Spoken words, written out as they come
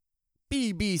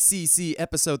BBCC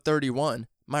episode 31,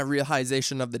 my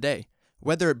realization of the day.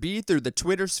 Whether it be through the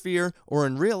Twitter sphere or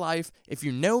in real life, if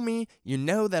you know me, you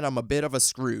know that I'm a bit of a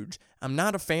Scrooge. I'm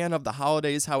not a fan of the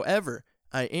holidays, however,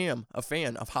 I am a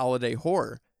fan of holiday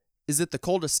horror. Is it the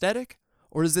cold aesthetic?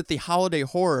 Or is it the holiday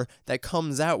horror that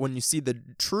comes out when you see the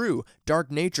true dark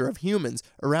nature of humans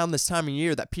around this time of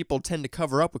year that people tend to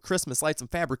cover up with Christmas lights and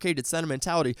fabricated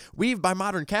sentimentality weaved by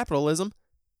modern capitalism?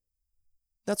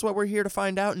 That's what we're here to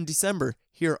find out in December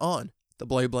here on the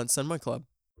Blade Blunt Cinema Club.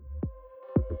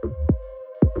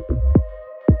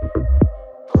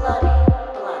 Bloody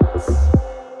Blunts.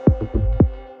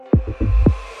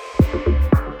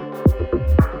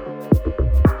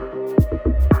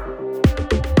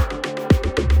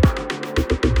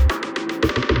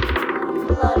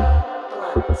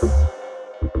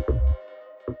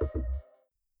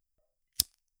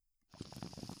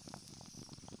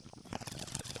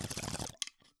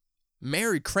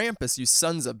 Merry Krampus, you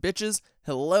sons of bitches.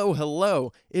 Hello,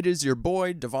 hello. It is your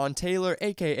boy, Devon Taylor,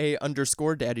 aka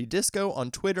 _Daddy Disco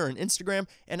on Twitter and Instagram,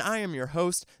 and I am your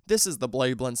host. This is the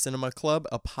Blade Blunt Cinema Club,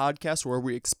 a podcast where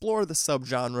we explore the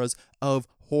subgenres of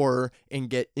horror and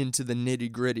get into the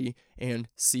nitty-gritty and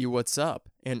see what's up,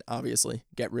 and obviously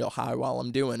get real high while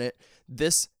I'm doing it.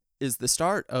 This is the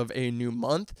start of a new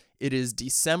month. It is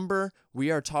December.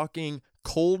 We are talking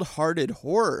cold-hearted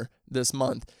horror this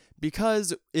month,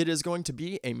 because it is going to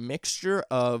be a mixture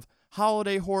of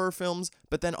holiday horror films,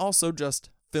 but then also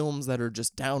just films that are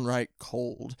just downright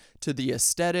cold to the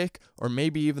aesthetic or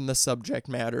maybe even the subject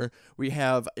matter. We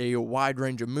have a wide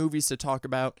range of movies to talk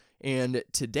about, and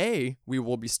today we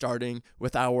will be starting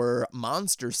with our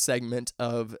monster segment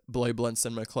of Blade Blunt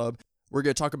Cinema Club. We're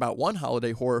going to talk about one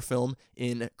holiday horror film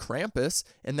in Krampus,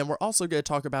 and then we're also going to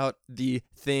talk about The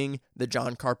Thing, the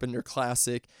John Carpenter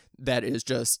classic that is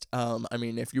just,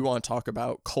 if you want to talk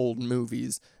about cold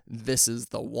movies, this is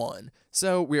the one.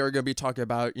 So we are going to be talking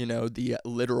about, the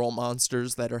literal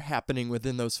monsters that are happening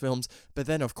within those films, but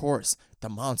then, of course, the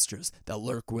monsters that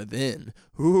lurk within.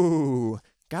 Ooh,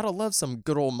 gotta love some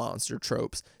good old monster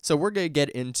tropes. So we're going to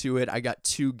get into it. I got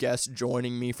two guests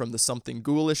joining me from the Something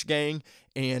Ghoulish gang,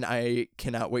 and I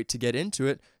cannot wait to get into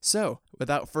it. So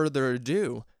without further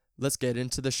ado, let's get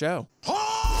into the show.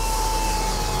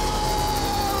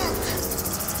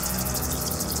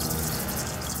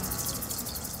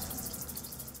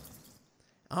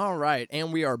 All right,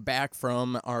 and we are back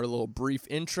from our little brief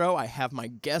intro. I have my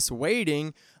guests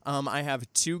waiting. I have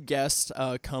two guests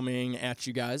coming at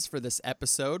you guys for this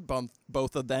episode.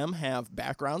 Both of them have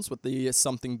backgrounds with the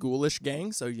Something Ghoulish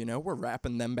gang, so, we're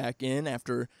wrapping them back in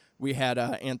after we had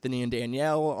Anthony and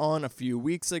Danielle on a few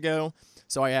weeks ago.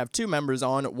 So I have two members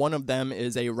on. One of them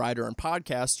is a writer and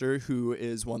podcaster who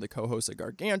is one of the co-hosts of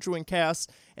Gargantuan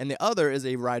Cast, and the other is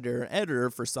a writer and editor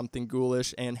for Something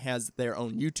Ghoulish and has their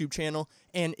own YouTube channel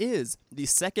and is the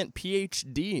second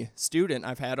PhD student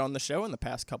I've had on the show in the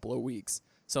past couple of weeks.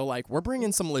 So, we're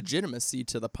bringing some legitimacy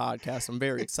to the podcast. I'm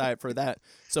very excited for that.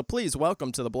 So please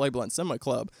welcome to the Blade Blunt Cinema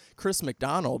Club, Chris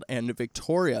McDonald and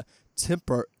Victoria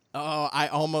Timper. Oh,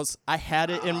 I had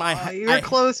it in my... You were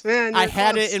close, man. I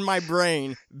had it in my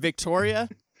brain. Victoria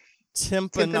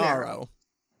Timpanaro.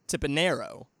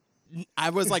 I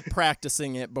was,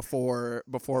 practicing it before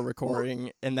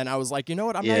recording, and then I was like, you know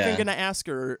what? I'm not even going to ask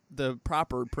her the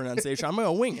proper pronunciation. I'm going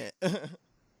to wing it.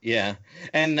 Yeah.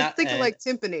 And not think of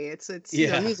timpani. It's a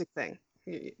music thing.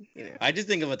 I just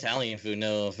think of Italian food,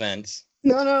 no offense.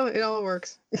 No, it all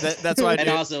works. That's why I And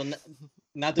do. also,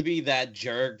 not to be that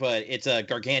jerk, but it's a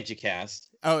Gargantucast.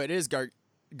 Oh, it is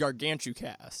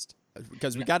Gargantucast.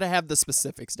 Because we got to have the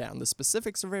specifics down. The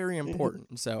specifics are very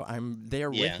important, so I'm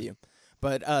there with you.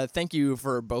 But thank you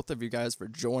for both of you guys for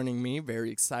joining me.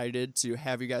 Very excited to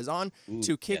have you guys on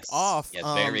to kick off. Yes,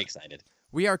 very excited.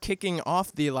 We are kicking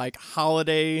off the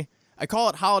holiday. I call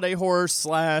it holiday horror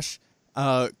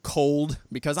 / cold,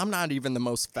 because I'm not even the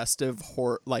most festive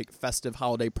festive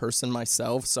holiday person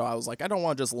myself. So I was like, I don't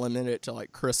want to just limit it to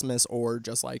Christmas or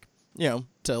just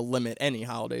to limit any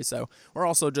holiday. So we're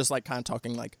also just kind of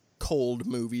talking cold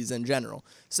movies in general.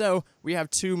 So we have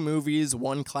two movies,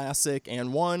 one classic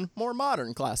and one more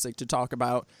modern classic to talk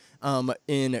about.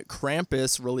 In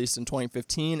Krampus, released in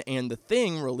 2015, and The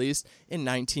Thing, released in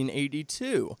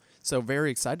 1982. So very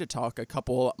excited to talk a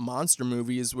couple monster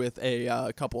movies with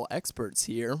a couple experts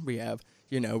here. We have,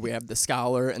 we have the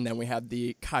scholar, and then we have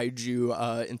the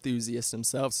kaiju enthusiast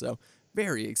himself. So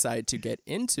very excited to get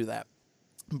into that.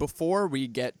 before we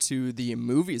get to the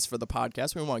movies for the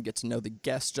podcast, we want to get to know the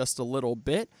guests just a little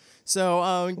bit.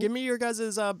 So give me your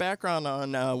guys' background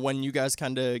on when you guys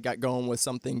kind of got going with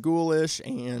Something Ghoulish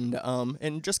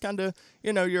and just kind of,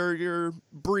 your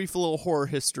brief little horror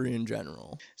history in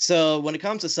general. So when it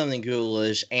comes to Something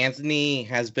Ghoulish, Anthony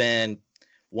has been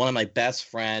one of my best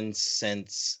friends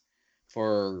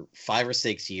for 5 or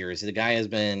 6 years. The guy has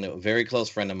been a very close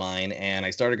friend of mine, and I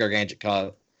started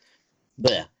Gargantucast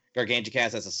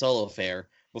as a solo affair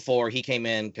before he came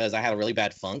in because I had a really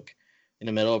bad funk in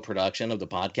the middle of production of the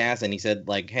podcast, and he said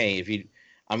like, "Hey,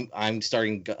 I'm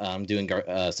starting doing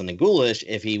Something Ghoulish.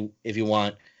 If you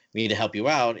want me to help you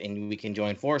out and we can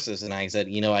join forces," and I said,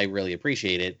 I really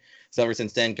appreciate it. So ever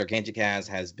since then, Gargantucast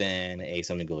has been a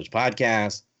Something Ghoulish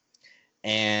podcast.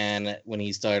 And when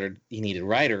he needed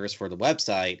writers for the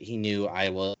website. He knew I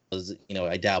was,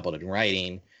 I dabbled in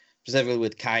writing, specifically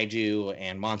with kaiju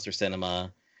and monster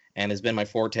cinema, and has been my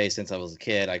forte since I was a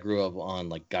kid. I grew up on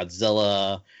like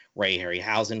Godzilla, Ray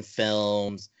Harryhausen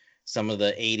films, some of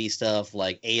the 80s stuff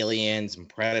like Aliens and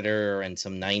Predator, and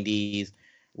some 90s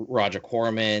Roger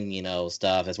Corman,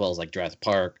 stuff, as well as like Jurassic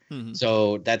Park. Mm-hmm.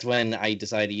 So that's when I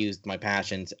decided to use my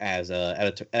passions as a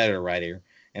editor writer,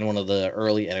 and one of the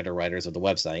early editor writers of the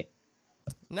website.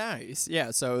 Nice.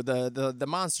 Yeah, so the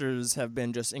monsters have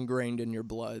been just ingrained in your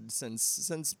blood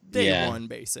since day one,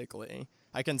 basically.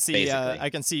 I can see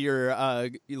your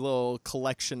little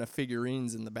collection of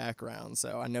figurines in the background,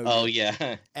 so I know you're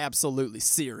absolutely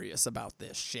serious about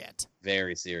this shit.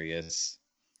 Very serious.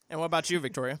 And what about you,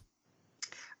 Victoria?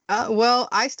 Well,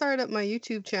 I started up my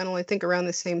YouTube channel, I think, around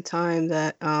the same time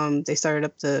that they started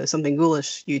up the Something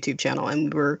Ghoulish YouTube channel,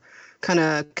 and we were kind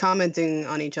of commenting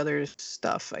on each other's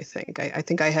stuff, I think. I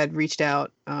think I had reached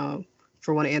out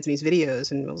for one of Anthony's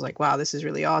videos and was like, wow, this is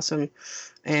really awesome.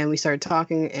 And we started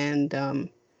talking, and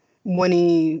when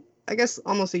he, I guess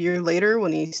almost a year later,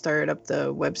 when he started up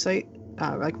the website,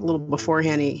 like a little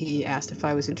beforehand, he asked if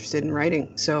I was interested in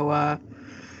writing. So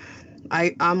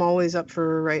I'm always up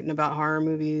for writing about horror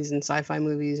movies and sci-fi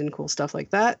movies and cool stuff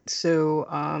like that. So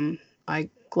I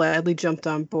gladly jumped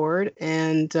on board.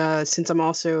 And since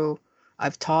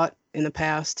I've taught in the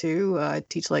past too, I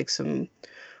teach like some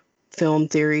film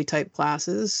theory type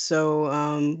classes.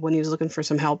 So when he was looking for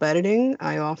some help editing,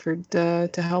 I offered to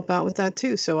help out with that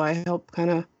too. So I help kind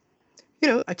of,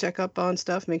 I check up on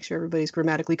stuff, make sure everybody's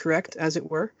grammatically correct, as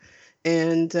it were.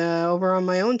 And over on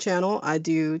my own channel, I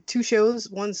do 2 shows.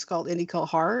 One's called Indie Cult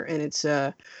Horror, and it's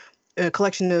a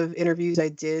collection of interviews I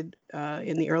did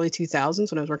in the early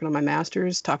 2000s when I was working on my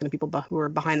master's, talking to people who were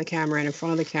behind the camera and in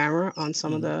front of the camera on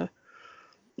some of the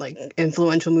like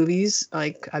influential movies.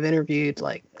 Like I've interviewed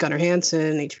like Gunnar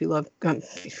Hansen, H.P.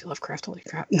 Lovecraft, holy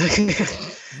crap,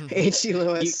 H.G.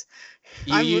 Lewis.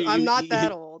 I'm not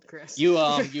that old, Chris. You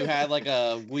had like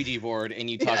a Ouija board and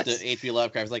you talked to H.P.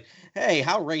 Lovecraft. Like, hey,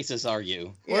 how racist are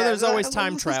you? Well, there's always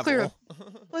time travel.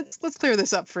 Let's clear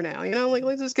this up for now.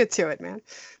 Let's just get to it, man.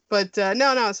 But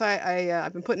no. So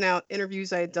I've been putting out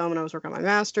interviews I had done when I was working on my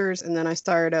master's, and then I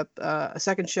started up a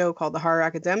second show called The Horror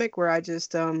Academic, where I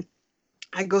just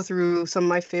I go through some of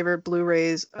my favorite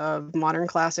Blu-rays of modern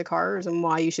classic horrors and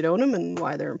why you should own them and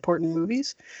why they're important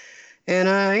movies. And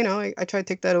I try to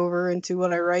take that over into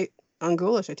what I write on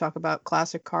Ghoulish. I talk about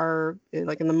classic horror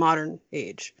like in the modern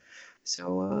age.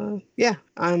 So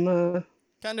I'm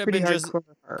kind of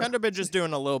been just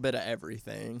doing a little bit of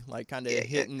everything, like kind of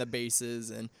hitting the bases,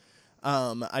 and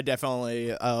I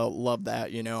definitely love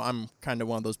that. I'm kind of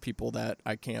one of those people that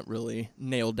I can't really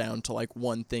nail down to like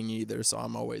one thing either, so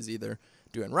I'm always either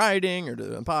doing writing or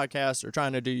doing podcasts or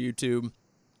trying to do YouTube.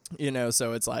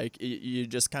 So it's like you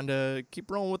just kind of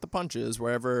keep rolling with the punches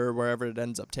wherever it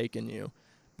ends up taking you.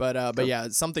 But yeah,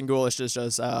 Something Ghoulish is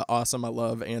just awesome. I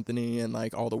love Anthony and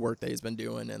like all the work that he's been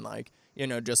doing, and like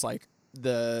just like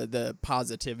the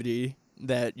positivity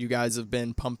that you guys have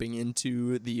been pumping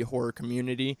into the horror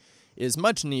community is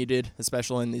much needed,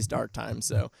 especially in these dark times.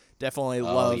 So definitely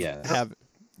love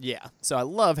So I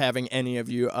love having any of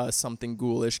you Something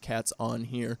Ghoulish cats on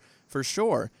here for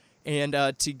sure. And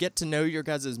to get to know your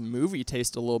guys' movie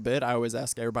taste a little bit, I always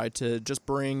ask everybody to just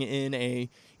bring in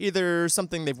either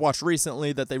something they've watched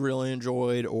recently that they really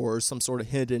enjoyed, or some sort of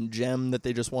hidden gem that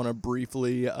they just want to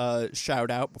briefly shout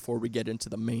out before we get into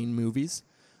the main movies.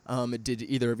 Did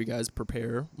either of you guys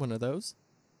prepare one of those?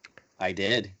 I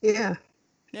did. Yeah.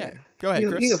 Go ahead,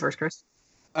 Chris. You go first, Chris.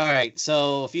 All right.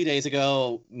 So a few days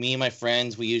ago, me and my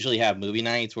friends, we usually have movie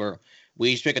nights where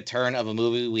we each pick a turn of a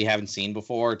movie we haven't seen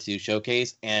before to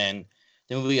showcase. And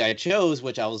the movie I chose,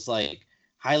 which I was like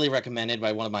highly recommended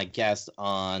by one of my guests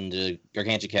on the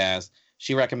Gargantucast,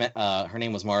 her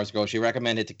name was Mars Girl. She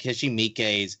recommended Takashi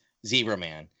Miike's Zebra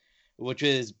Man, which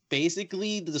is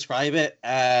basically to describe it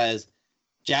as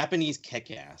Japanese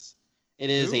Kick-Ass. It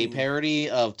is a Ooh. parody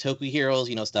of Toku heroes,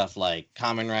 stuff like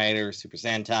Kamen Rider, Super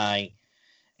Sentai,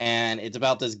 and it's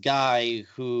about this guy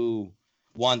who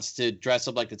wants to dress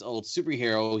up like this old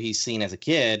superhero he's seen as a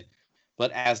kid,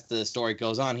 but as the story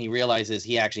goes on, he realizes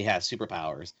he actually has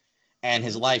superpowers, and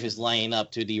his life is laying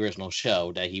up to the original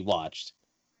show that he watched.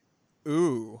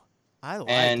 Ooh, I like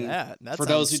And that. That for sounds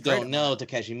those who straight don't up know, my-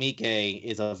 Takeshi Miike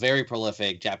is a very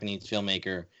prolific Japanese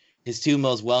filmmaker. His two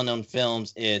most well-known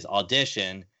films is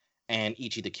Audition and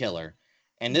Ichi the Killer.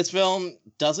 And this film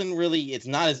doesn't really,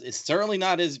 it's certainly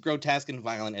not as grotesque and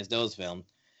violent as those films,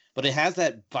 but it has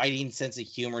that biting sense of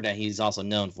humor that he's also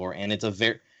known for. And it's a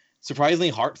very surprisingly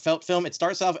heartfelt film. It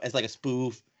starts off as like a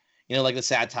spoof, like the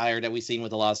satire that we've seen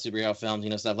with a lot of superhero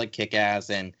films, stuff like Kick-Ass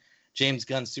and James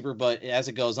Gunn's Super, but as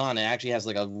it goes on, it actually has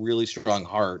like a really strong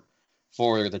heart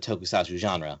for the tokusatsu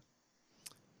genre.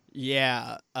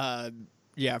 Yeah,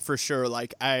 yeah, for sure.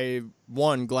 Like,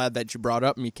 glad that you brought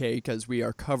up Miike, because we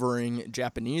are covering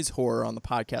Japanese horror on the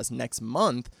podcast next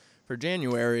month for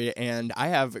January, and I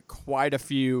have quite a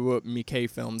few Miike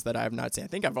films that I have not seen. I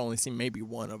think I've only seen maybe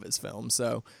one of his films,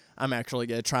 so I'm actually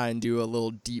going to try and do a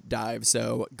little deep dive,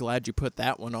 so glad you put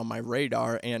that one on my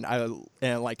radar, and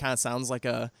it like kind of sounds like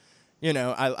a,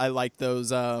 I like those,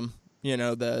 the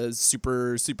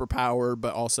superpower,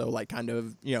 but also like kind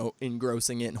of,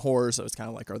 engrossing it in horror. So it's kind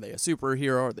of like, are they a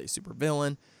superhero? Are they a super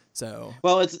villain? So,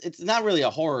 well, it's not really a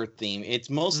horror theme.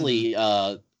 It's mostly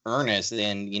earnest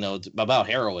and, it's about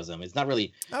heroism. It's not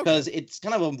really, because it's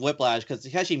kind of a whiplash, because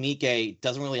Takeshi Miike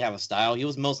doesn't really have a style. He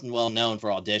was most well known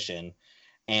for Audition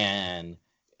and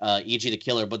Ichi the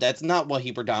Killer, but that's not what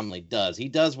he predominantly does. He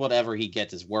does whatever he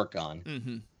gets his work on.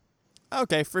 Mm-hmm.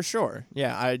 Okay, for sure.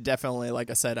 Yeah, I definitely, like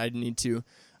I said, I need to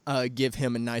give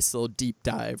him a nice little deep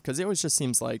dive, because it always just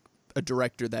seems like a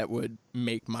director that would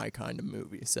make my kind of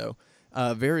movie. So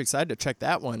very excited to check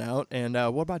that one out. And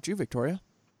what about you, Victoria?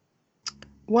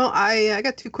 Well, I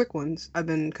got two quick ones. I've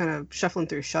been kind of shuffling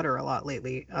through Shudder a lot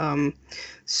lately.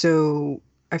 So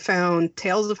I found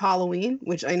Tales of Halloween,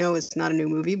 which I know is not a new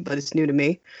movie, but it's new to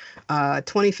me.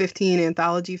 2015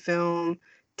 anthology film.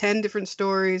 10 different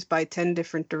stories by 10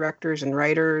 different directors and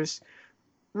writers.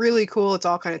 Really cool. It's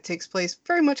all kind of takes place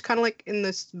very much kind of like in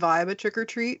this vibe of Trick or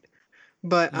Treat,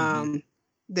 but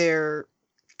they're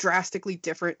drastically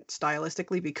different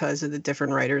stylistically because of the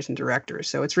different writers and directors.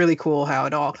 So it's really cool how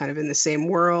it all kind of in the same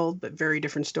world, but very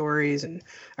different stories. And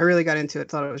I really got into it,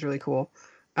 thought it was really cool.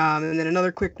 And then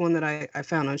another quick one that I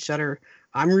found on Shudder.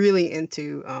 I'm really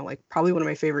into like probably one of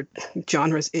my favorite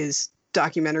genres is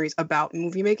documentaries about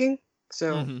movie making.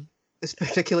 So it's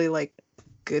particularly like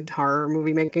good horror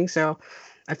movie making. So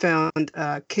I found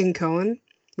King Cohen,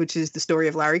 which is the story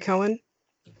of Larry Cohen,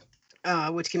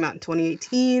 which came out in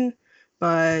 2018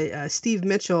 by Steve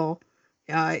Mitchell.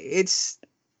 It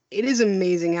is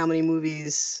amazing how many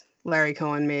movies Larry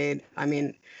Cohen made. I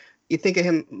mean, you think of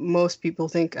him, most people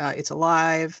think It's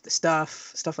Alive, The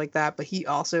stuff like that, but he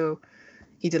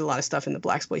did a lot of stuff in the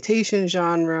blaxploitation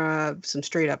genre, some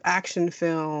straight up action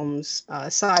films,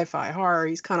 sci-fi, horror.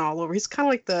 He's kind of all over. He's kind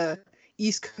of like the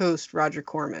East Coast Roger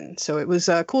Corman. So it was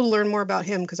cool to learn more about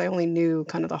him, because I only knew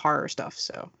kind of the horror stuff.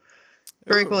 So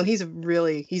very cool. And he's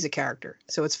a character.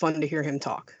 So it's fun to hear him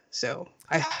talk. So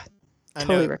I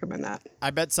totally recommend that.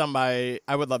 I bet I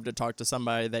would love to talk to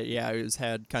somebody that,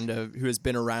 who has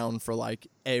been around for like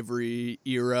every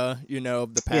era,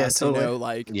 of the past,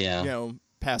 totally.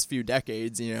 Past few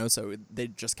decades, so they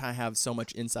just kind of have so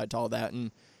much insight to all that.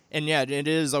 And yeah, it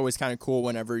is always kind of cool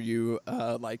whenever you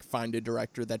like find a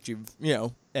director that you've,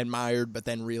 admired, but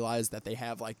then realize that they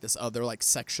have like this other like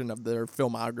section of their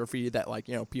filmography that like,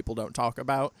 people don't talk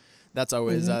about. That's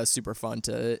always super fun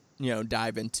to,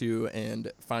 dive into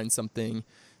and find something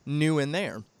new in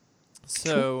there.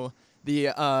 So the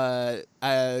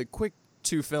quick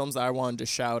two films I wanted to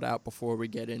shout out before we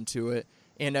get into it,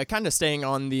 and kind of staying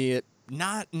on the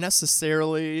not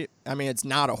necessarily, I mean, it's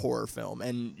not a horror film,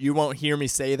 and you won't hear me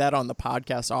say that on the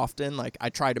podcast often. Like, I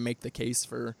try to make the case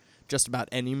for just about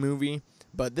any movie,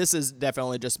 but this is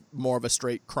definitely just more of a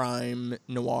straight crime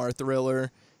noir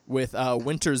thriller with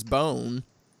Winter's Bone,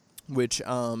 which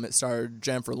it starred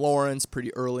Jennifer Lawrence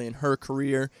pretty early in her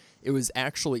career. It was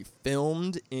actually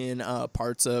filmed in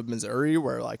parts of Missouri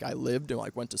where like I lived and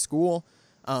like went to school,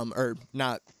 or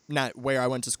not where I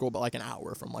went to school, but like an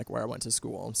hour from like where I went to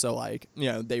school. So like,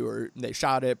 they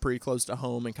shot it pretty close to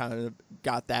home and kind of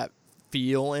got that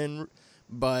feel in,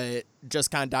 but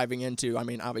just kind of diving into, I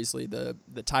mean, obviously the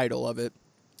title of it,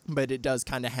 but it does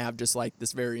kind of have just like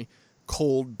this very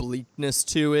cold bleakness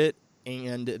to it.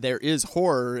 and there is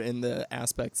horror in the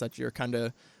aspects that you're kind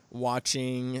of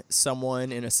watching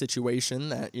someone in a situation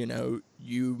that, you know,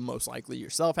 you most likely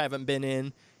yourself haven't been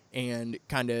in, and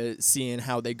kind of seeing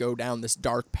how they go down this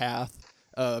dark path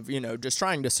of, you know, just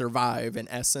trying to survive in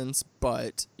essence,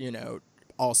 but, you know,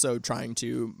 also trying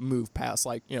to move past,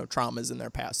 like, you know, traumas in their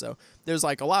past. So there's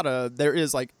like there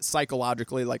is like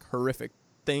psychologically like horrific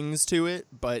things to it,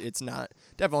 but it's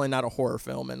definitely not a horror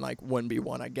film, and like wouldn't be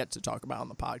one I get to talk about on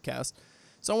the podcast.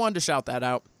 So I wanted to shout that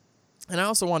out. And I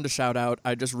also wanted to shout out,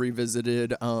 I just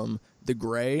revisited The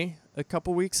Grey a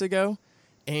couple weeks ago,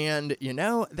 and, you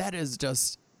know, that is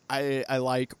just, I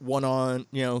like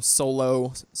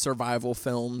solo survival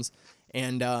films,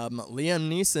 and Liam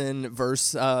Neeson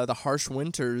versus The Harsh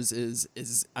Winters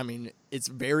is I mean, it's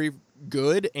very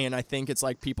good, and I think it's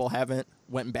like people haven't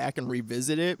went back and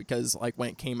revisited it, because like when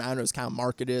it came out, it was kind of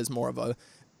marketed as more of a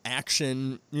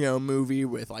action, you know, movie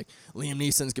with like Liam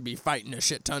Neeson's could be fighting a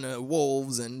shit ton of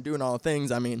wolves and doing all the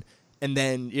things. I mean, and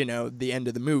then, you know, the end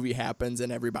of the movie happens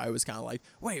and everybody was kind of like,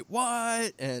 wait,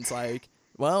 what? And it's like,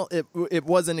 well, it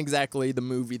wasn't exactly the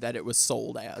movie that it was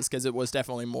sold as, because it was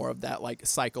definitely more of that like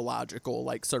psychological,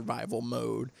 like survival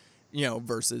mode, you know,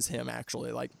 versus him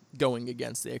actually like going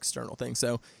against the external thing.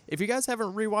 So if you guys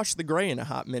haven't rewatched The Grey in a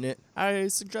hot minute, I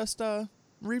suggest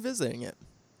revisiting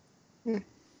it.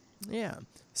 Yeah.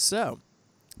 So,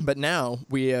 but now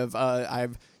we have,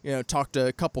 I've, you know, talked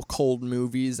a couple cold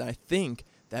movies. I think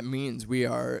that means we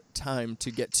are time to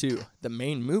get to the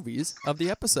main movies of the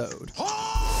episode.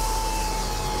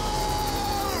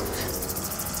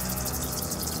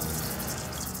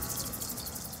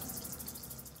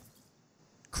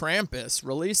 Krampus,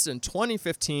 released in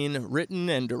 2015, written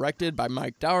and directed by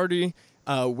Mike Dougherty,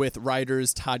 with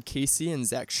writers Todd Casey and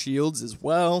Zach Shields as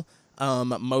well.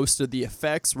 Most of the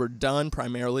effects were done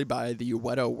primarily by the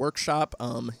Uedo Workshop,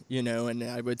 you know, and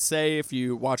I would say if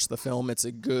you watch the film, it's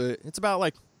about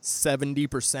like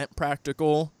 70%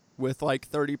 practical with like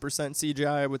 30% CGI,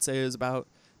 I would say is about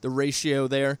the ratio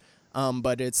there.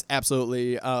 But it's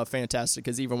absolutely fantastic,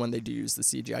 because even when they do use the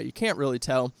CGI, you can't really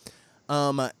tell.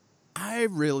 I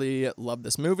really love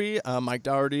this movie. Mike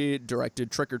Dougherty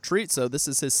directed Trick or Treat, so this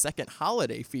is his second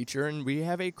holiday feature, and we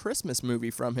have a Christmas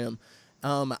movie from him.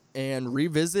 And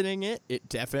revisiting it, it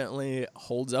definitely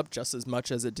holds up just as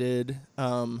much as it did,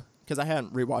 because I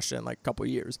hadn't rewatched it in like a couple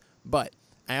years, but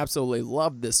I absolutely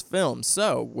love this film.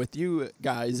 So with you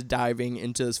guys diving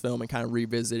into this film and kind of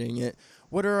revisiting it,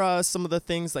 what are some of the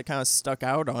things that kind of stuck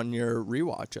out on your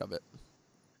rewatch of it?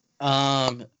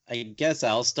 I guess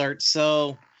I'll start.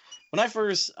 So when I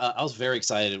first, I was very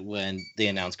excited when they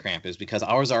announced Krampus, because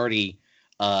I was already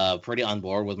pretty on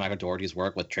board with Michael Dougherty's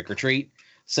work with Trick or Treat.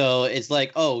 So it's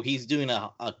like, oh, he's doing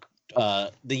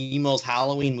the most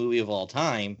Halloween movie of all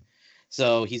time.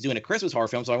 So he's doing a Christmas horror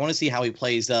film. So I want to see how he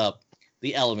plays up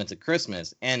the elements of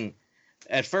Christmas. And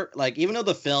at first, like, even though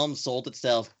the film sold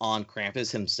itself on Krampus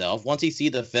himself, once you see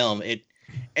the film,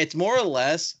 it's more or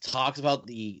less talks about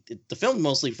the film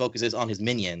mostly focuses on his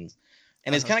minions,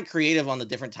 and it's kind of creative on the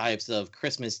different types of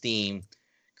Christmas themed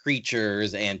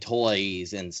creatures and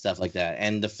toys and stuff like that.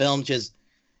 And the film just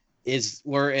is,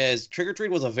 whereas Trick or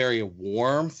Treat was a very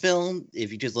warm film,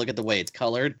 if you just look at the way it's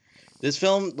colored, this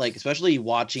film, like, especially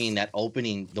watching that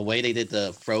opening, the way they did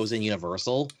the Frozen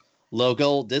Universal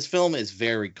logo, this film is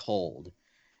very cold,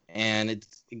 and it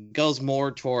goes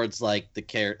more towards like the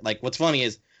care. Like, what's funny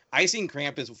is I seen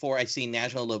Krampus before I seen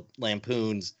National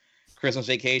Lampoon's Christmas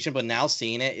Vacation, but now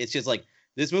seeing it, it's just like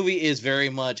this movie is very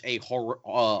much a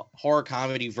horror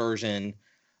comedy version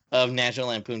of National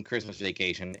Lampoon Christmas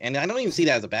Vacation, and I don't even see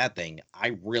that as a bad thing.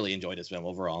 I really enjoyed this film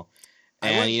overall,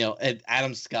 and you know,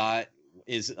 Adam Scott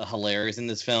is hilarious in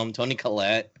this film. Toni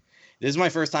Collette. This is my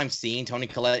first time seeing Toni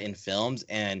Collette in films,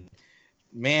 and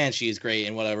man, she is great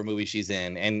in whatever movie she's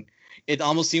in. And it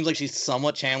almost seems like she's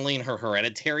somewhat channeling her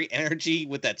Hereditary energy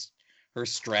with her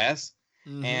stress.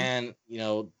 Mm-hmm. And, you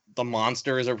know, the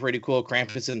monsters are pretty cool.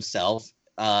 Krampus himself,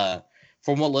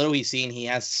 from what little we've seen, he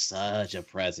has such a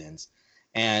presence.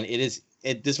 And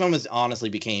this one has honestly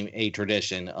became a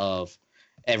tradition of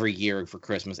every year for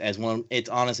Christmas as one. It's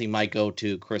honestly my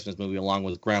go-to Christmas movie, along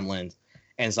with Gremlins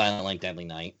and Silent Night, Deadly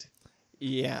Night.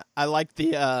 Yeah, I like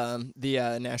the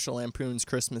National Lampoon's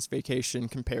Christmas Vacation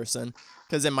comparison,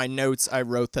 because in my notes I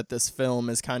wrote that this film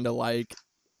is kind of like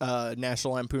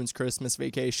National Lampoon's Christmas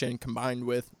Vacation combined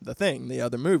with The Thing, the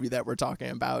other movie that we're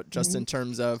talking about, just in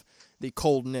terms of the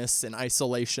coldness and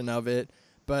isolation of it.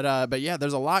 But yeah,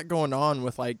 there's a lot going on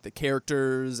with like the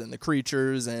characters and the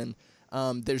creatures, and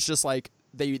there's just like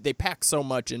they pack so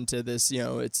much into this. You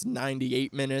know, it's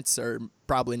 98 minutes, or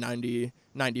probably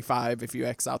 95 if you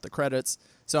X out the credits.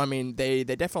 So I mean, they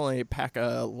definitely pack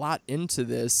a lot into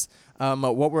this.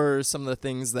 What were some of the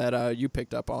things that you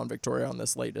picked up on, Victoria, on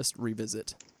this latest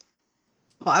revisit?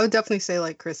 Well, I would definitely say,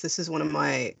 like Chris, this is one of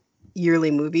my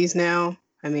yearly movies now.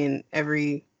 I mean, I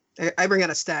bring out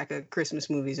a stack of Christmas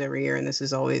movies every year, and this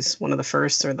is always one of the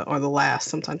first or the last.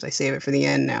 Sometimes I save it for the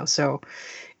end now. So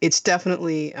it's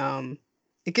definitely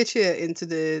it gets you into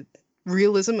the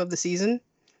realism of the season.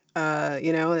 I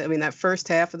mean, that first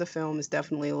half of the film is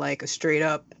definitely like a straight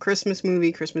up Christmas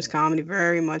movie, Christmas comedy,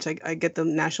 very much. I get the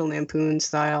National Lampoon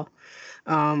style.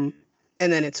 And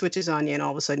then it switches on you, and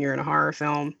all of a sudden you're in a horror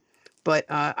film. But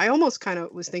I almost kind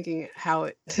of was thinking how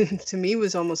it, to me,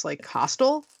 was almost like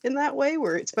Hostel in that way,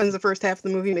 where it spends the first half of the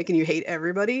movie making you hate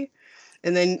everybody.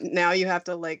 And then now you have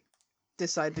to like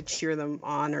decide to cheer them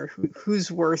on, or who's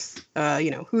worth, who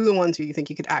are the ones who you think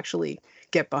you could actually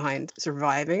get behind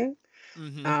surviving.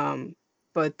 Mm-hmm.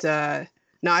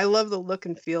 No, I love the look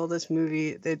and feel of this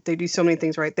movie. They do so many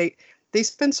things right. They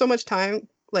spend so much time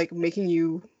like making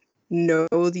you know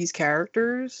these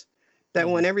characters that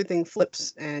when everything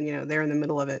flips and they're in the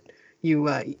middle of it, you're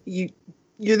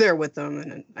there with them,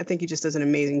 and I think he just does an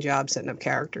amazing job setting up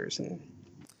characters, and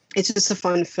it's just a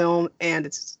fun film, and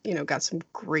it's got some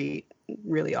great,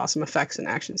 really awesome effects and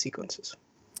action sequences.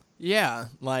 Yeah,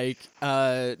 like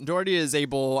Doherty is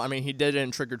able, I mean, he did it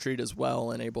in Trick or Treat as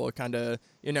well, and able to kind of,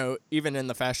 even in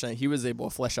the fashion that he was able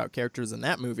to flesh out characters in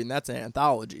that movie, and that's an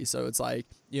anthology, so it's like,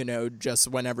 just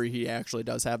whenever he actually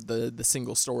does have the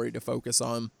single story to focus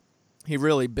on, he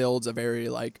really builds a very,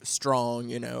 like, strong,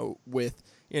 with,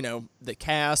 the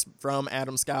cast from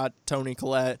Adam Scott, Toni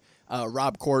Collette,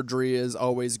 Rob Corddry is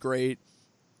always great.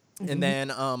 And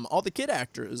then all the kid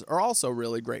actors are also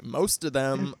really great. Most of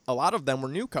them, a lot of them were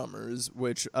newcomers,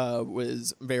 which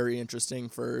was very interesting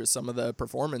for some of the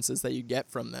performances that you get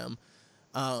from them.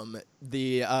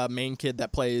 The main kid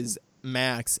that plays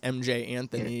Max, MJ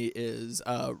Anthony, is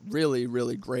really,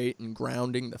 really great in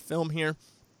grounding the film here.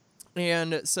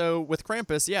 And so with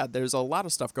Krampus, yeah, there's a lot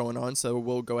of stuff going on. So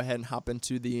we'll go ahead and hop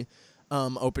into the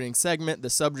opening segment.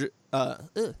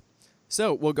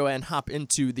 So we'll go ahead and hop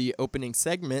into the opening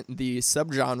segment, the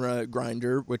subgenre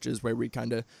grinder, which is where we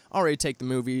kind of already take the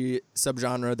movie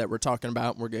subgenre that we're talking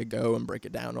about, and we're going to go and break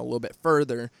it down a little bit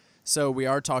further. So we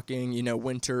are talking,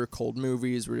 winter, cold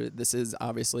movies. This is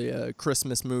obviously a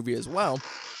Christmas movie as well.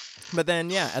 But then,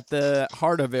 yeah, at the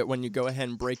heart of it, when you go ahead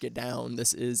and break it down,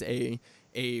 this is a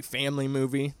family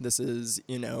movie. This is,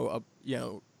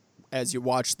 as you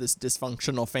watch this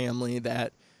dysfunctional family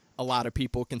that a lot of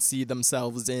people can see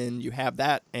themselves in, you have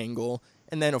that angle.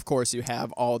 And then, of course, you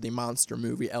have all the monster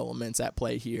movie elements at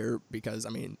play here because, I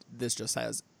mean, this just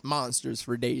has monsters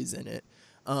for days in it.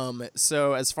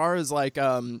 So as far as, like,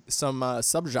 some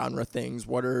subgenre things,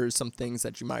 what are some things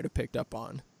that you might have picked up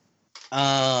on?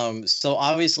 So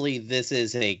obviously this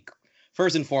is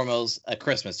first and foremost, a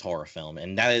Christmas horror film.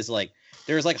 And that is, like,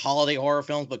 there's, like, holiday horror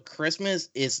films, but Christmas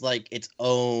is, like, its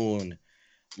own,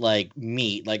 like,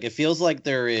 meat. Like, it feels like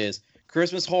there is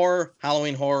Christmas horror,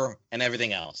 Halloween horror, and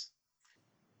everything else.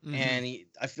 Mm-hmm.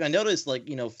 And I noticed, like,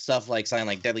 stuff like something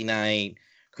like Deadly Night,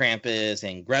 Krampus,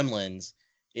 and Gremlins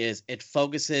it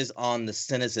focuses on the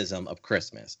cynicism of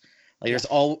Christmas. Like, there's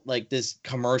all, like, this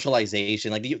commercialization.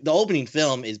 Like, the opening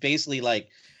film is basically, like,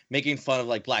 making fun of,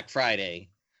 like, Black Friday,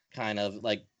 kind of,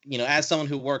 like, as someone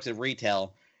who works at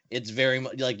retail, it's very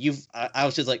much, like, I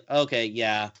was just like, okay,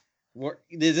 yeah,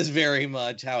 this is very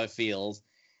much how it feels.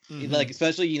 Mm-hmm. Like,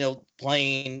 especially,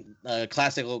 playing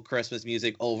classical Christmas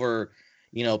music over,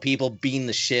 people beating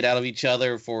the shit out of each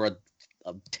other for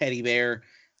a teddy bear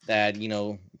that,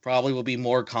 probably will be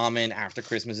more common after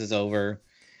Christmas is over.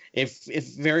 It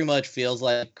very much feels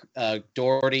like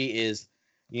Doherty is,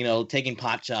 taking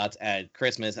pot shots at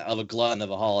Christmas of a glutton of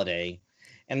a holiday.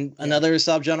 And another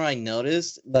subgenre I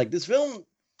noticed, like, this film,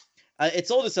 it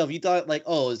sold itself. You thought, like,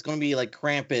 oh, it's going to be like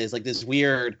Krampus, like this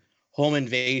weird home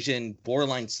invasion,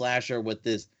 borderline slasher with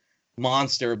this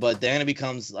monster. But then it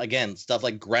becomes, again, stuff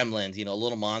like Gremlins, a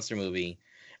little monster movie.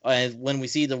 And when we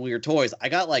see the weird toys, I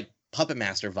got, like, Puppet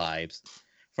Master vibes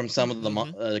from some of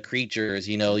the creatures.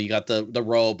 You got the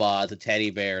robot, the teddy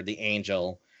bear, the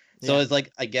angel. So it's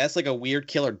like, I guess, like a weird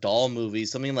killer doll movie,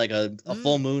 something like a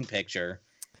full moon picture.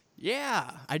 Yeah,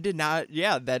 I did not.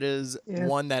 Yeah, that is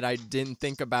one that I didn't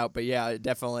think about. But yeah, it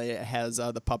definitely has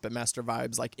the Puppet Master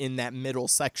vibes, like in that middle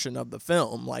section of the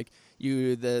film. Like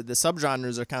the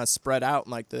subgenres are kind of spread out,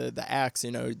 and like the acts.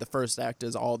 The first act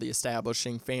is all the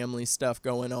establishing family stuff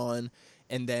going on,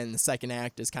 and then the second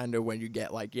act is kind of when you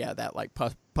get like that like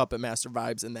Puppet Master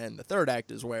vibes, and then the third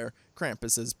act is where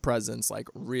Krampus's presence like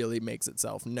really makes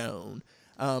itself known.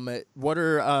 What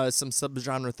are some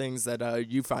subgenre things that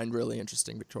you find really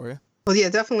interesting, Victoria? Well, yeah,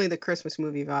 definitely the Christmas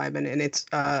movie vibe, and it's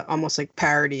almost like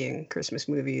parodying Christmas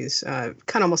movies, kind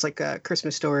of almost like a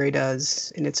Christmas Story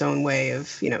does in its own way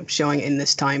of, showing in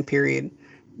this time period,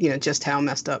 just how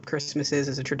messed up Christmas is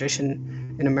as a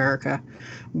tradition in America.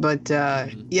 But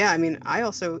yeah, I mean, I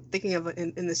also thinking of it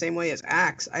in the same way as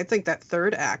acts. I think that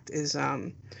third act is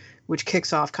which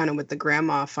kicks off kind of with the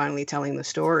grandma finally telling the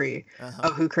story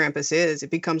of who Krampus is. It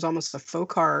becomes almost a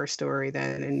folk horror story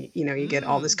then, and you get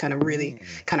all this kind of really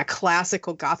kind of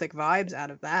classical Gothic vibes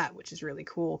out of that, which is really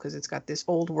cool because it's got this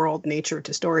old world nature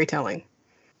to storytelling.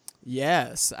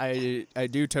 Yes, I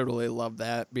do totally love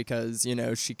that because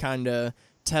she kind of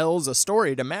tells a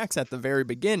story to Max at the very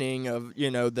beginning of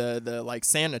the like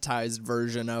sanitized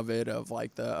version of it, of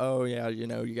like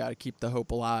you got to keep the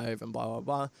hope alive and blah blah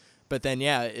blah. But then,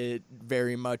 yeah, it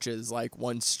very much is like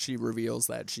once she reveals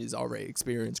that she's already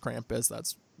experienced Krampus,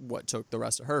 that's what took the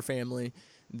rest of her family.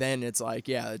 Then it's like,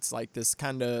 yeah, it's like this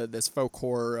kind of this folk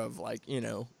horror of like,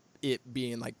 it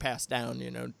being like passed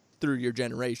down, through your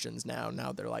generations now.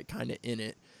 Now they're like kind of in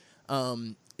it.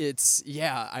 I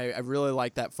really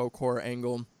like that folk horror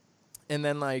angle. And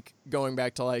then like going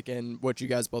back to like, and what you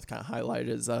guys both kind of highlighted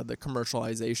is the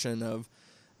commercialization of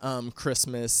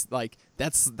Christmas. Like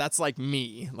that's like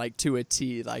me, like to a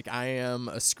T. Like I am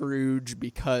a Scrooge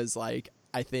because like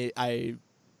I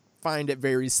find it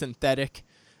very synthetic,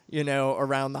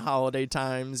 around the holiday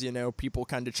times. People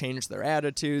kind of change their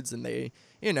attitudes and they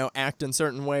act in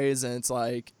certain ways, and it's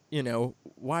like,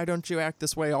 why don't you act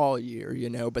this way all year,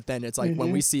 but then it's like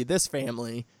when we see this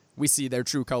family, we see their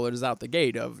true colors out the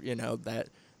gate of that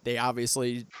they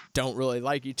obviously don't really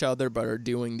like each other but are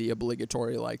doing the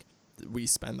obligatory, like, we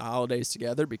spend the holidays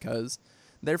together because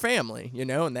they're family,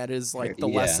 and that is like the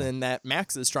lesson that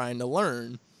Max is trying to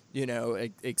learn,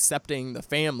 accepting the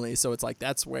family. So it's like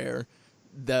that's where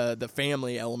the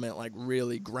family element like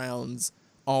really grounds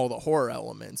all the horror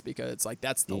elements, because it's like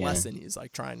that's the lesson he's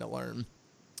like trying to learn.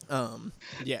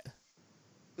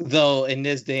 Though in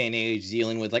this day and age,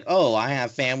 dealing with like, oh, I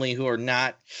have family who are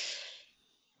not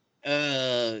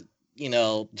jiving.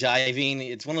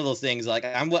 It's one of those things like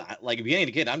like being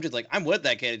a kid, I'm just like, I'm with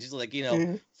that kid. It's just like,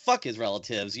 fuck his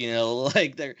relatives,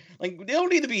 like they're like, they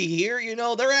don't need to be here,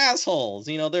 they're assholes,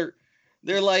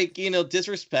 they're like,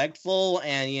 disrespectful,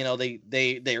 and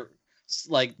they're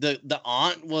like the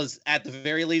aunt was at the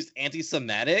very least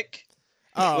anti-Semitic.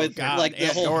 With God, like the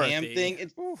Aunt whole Dorothy. ham thing.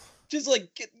 It's just like,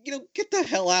 get the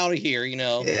hell out of here,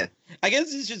 Yeah. I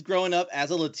guess it's just growing up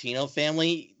as a Latino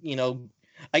family,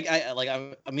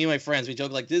 I me and my friends, we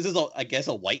joke like this is I guess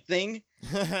a white thing,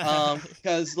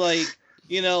 because like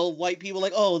white people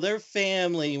like, oh, they're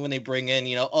family when they bring in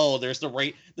there's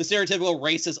the stereotypical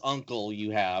racist uncle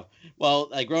you have. Well,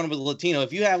 like growing up as a Latino,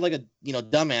 if you have like a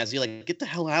dumbass, you're like, get the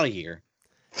hell out of here.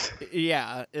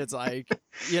 Yeah, it's like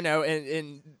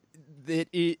and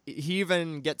he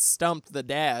even gets stumped. The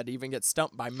dad even gets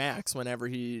stumped by Max whenever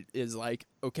he is like,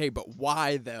 okay, but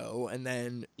why though? And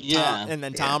then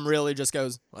Tom really just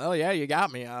goes, well, yeah, you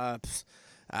got me.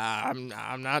 I'm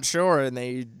not sure. And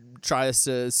they tries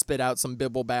to spit out some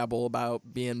bibble babble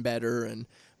about being better,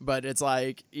 but it's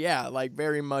like, yeah, like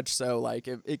very much so. Like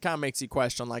it kind of makes you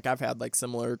question. Like I've had like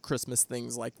similar Christmas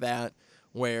things like that,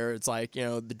 where it's like,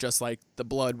 just like the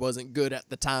blood wasn't good at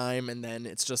the time, and then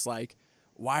it's just like,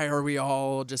 why are we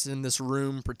all just in this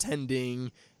room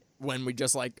pretending when we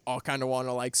just like all kind of want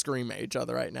to like scream at each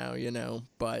other right now,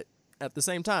 But at the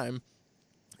same time,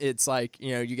 it's like,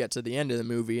 you get to the end of the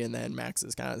movie and then Max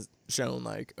is kind of shown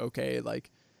like, okay,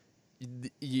 like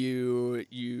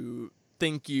you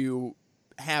think you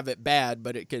have it bad,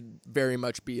 but it could very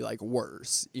much be like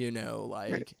worse,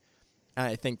 like right.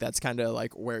 I think that's kind of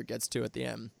like where it gets to at the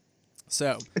end.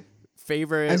 So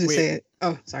favorite. I was gonna say it.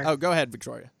 Oh, sorry. Oh, go ahead,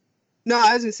 Victoria. No,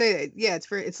 I was gonna say, yeah,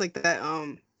 it's like that.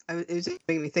 It was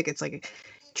making me think it's like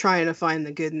trying to find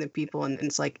the good in the people, and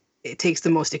it's like it takes the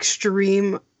most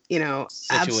extreme,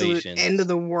 absolute end of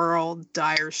the world,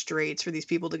 dire straits for these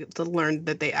people to learn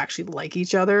that they actually like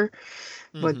each other.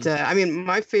 But I mean,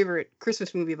 my favorite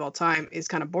Christmas movie of all time is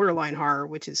kind of borderline horror,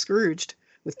 which is Scrooged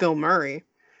with Bill Murray.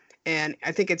 And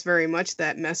I think it's very much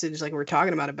that message, like we're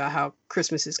talking about how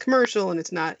Christmas is commercial and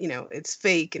it's not, it's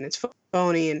fake and it's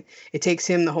phony. And it takes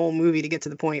him the whole movie to get to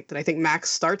the point that I think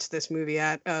Max starts this movie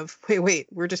at of, wait,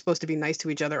 we're just supposed to be nice to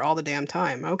each other all the damn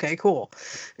time. Okay, cool.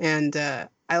 And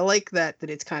I like that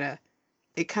it kind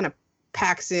of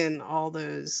packs in all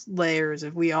those layers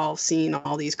of we all seen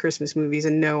all these Christmas movies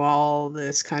and know all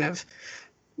this kind of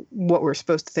what we're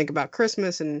supposed to think about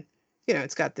Christmas. And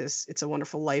it's got this It's a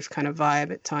Wonderful Life kind of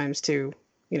vibe at times too.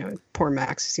 Poor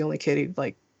Max is the only kid who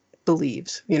like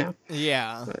believes, you know.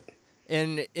 Yeah. But,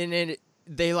 And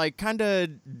they like kind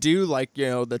of do like, you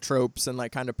know, the tropes and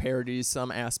like kind of parodies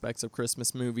some aspects of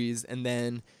Christmas movies, and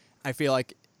then I feel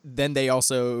like then they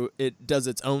also it does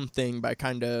its own thing by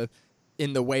kind of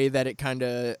in the way that it kind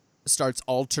of starts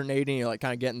alternating, you're like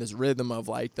kind of getting this rhythm of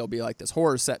like there'll be like this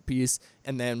horror set piece,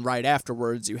 and then right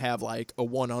afterwards you have like a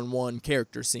one-on-one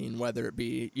character scene, whether it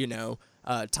be, you know,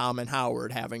 Tom and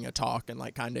Howard having a talk and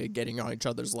like kind of getting on each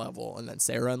other's level, and then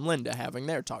Sarah and Linda having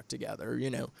their talk together, you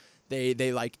know.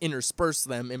 They like intersperse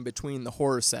them in between the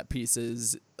horror set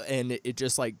pieces, and it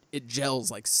just like it gels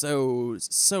like so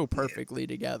perfectly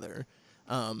together.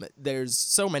 There's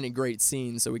so many great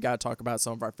scenes, so we got to talk about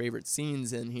some of our favorite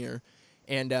scenes in here.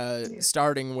 And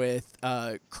starting with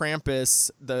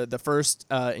Krampus, the first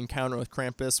encounter with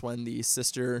Krampus when the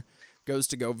sister goes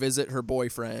to go visit her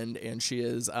boyfriend and she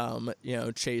is you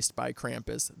know, chased by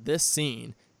Krampus. This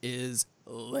scene is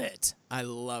lit. I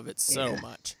love it so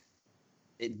much.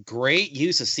 Great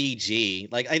use of CG.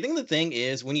 Like, I think the thing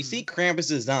is when you see Krampus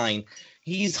design,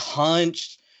 he's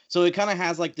hunched, so it kind of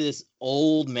has like this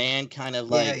old man kind of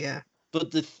like.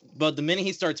 But the minute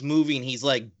he starts moving, he's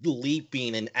like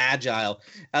leaping and agile.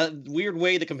 Weird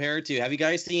way to compare it to. Have you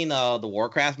guys seen the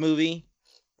Warcraft movie?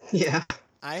 Yeah,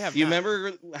 I have. You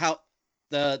remember how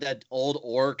that old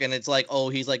orc, and it's like, oh,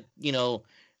 he's like, you know,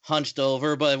 hunched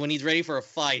over, but when he's ready for a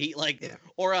fight, he like,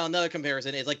 or another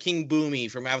comparison is like King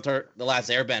Boomy from Avatar: The Last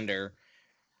Airbender,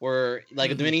 where like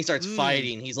the minute he starts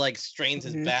fighting, he's like strains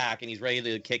his back and he's ready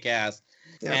to kick ass.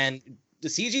 And the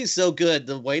CG is so good.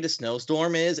 The way the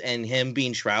snowstorm is and him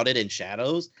being shrouded in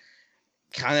shadows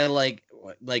kind of like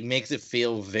makes it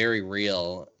feel very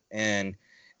real, and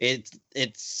it's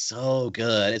so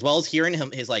good, as well as hearing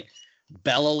his like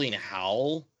bellowing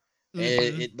howl.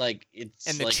 It like it's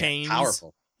and the like chains.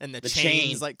 Powerful. And the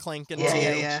chains like clanking.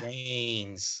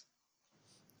 Chains.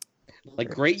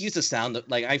 Like great use of sound.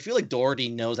 Like I feel like Doherty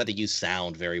knows how to use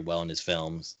sound very well in his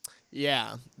films.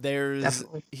 Yeah,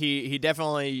 he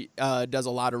definitely does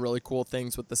a lot of really cool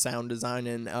things with the sound design,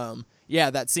 and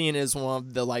that scene is one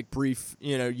of the like brief,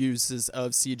 you know, uses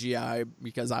of CGI,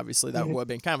 because obviously that would have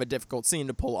been kind of a difficult scene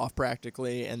to pull off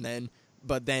practically,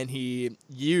 but then he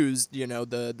used, you know,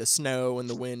 the snow and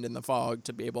the wind and the fog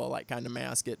to be able to like kind of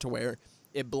mask it to where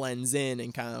it blends in,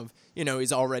 and kind of, you know,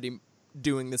 he's already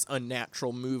doing this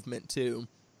unnatural movement too.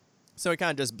 So it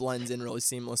kind of just blends in really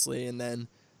seamlessly. And then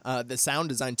the sound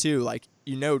design too, like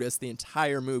you notice the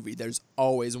entire movie, there's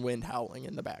always wind howling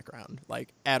in the background, like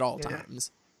at all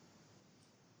times.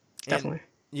 Definitely.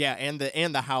 And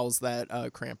the howls that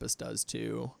Krampus does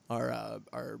too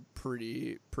are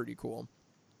pretty cool.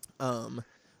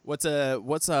 What's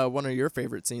one of your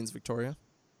favorite scenes, Victoria?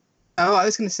 Oh, I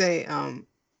was gonna say,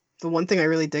 the one thing I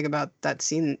really dig about that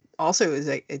scene also is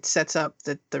that it sets up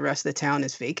that the rest of the town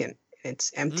is vacant.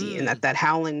 It's empty, and that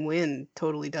howling wind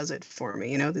totally does it for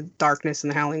me. You know, the darkness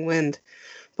and the howling wind.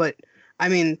 But I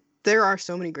mean, there are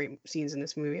so many great scenes in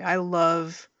this movie. I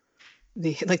love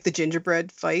the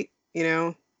gingerbread fight. You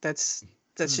know, that's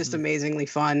just amazingly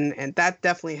fun, and that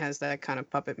definitely has that kind of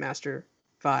Puppet Master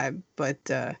vibe. But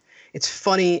it's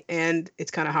funny and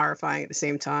it's kind of horrifying at the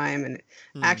same time, and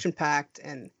action packed,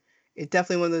 and it's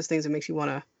definitely one of those things that makes you want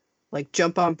to like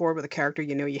jump on board with a character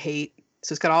you know you hate.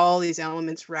 So it's got all these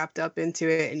elements wrapped up into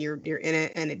it, and you're in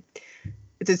it, and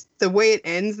it's the way it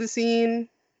ends the scene,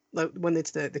 like when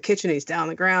it's the kitchen and he's down on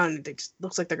the ground, it just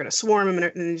looks like they're gonna swarm him,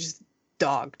 and it's just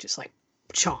dog just like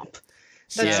chomp.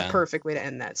 That's the perfect way to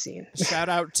end that scene. Shout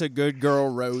out to good girl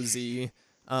Rosie.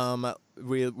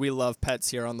 We love pets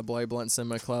here on the Bloody Blunt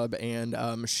Cinema Club, and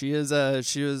she was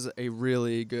a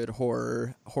really good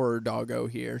horror doggo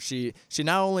here. She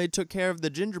not only took care of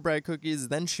the gingerbread cookies,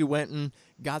 then she went and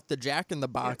got the Jack in the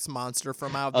Box monster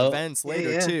from out the vents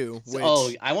later too.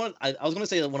 Which... I was gonna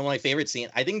say that one of my favorite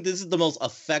scenes. I think this is the most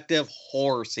effective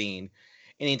horror scene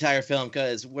in the entire film,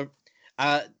 because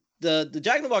the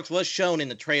Jack in the Box was shown in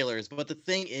the trailers, but the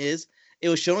thing is, it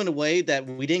was shown in a way that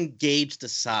we didn't gauge the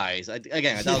size. I thought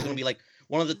it was gonna be like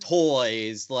one of the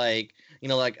toys, like, you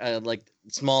know, like a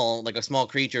small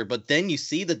creature. But then you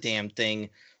see the damn thing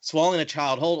swallowing a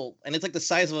child whole, and it's like the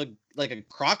size of a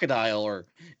crocodile, or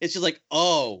it's just like,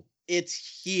 oh, it's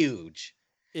huge.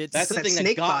 That's the thing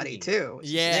snake that got body me. too.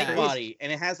 Yeah, snake body,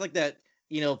 and it has like that,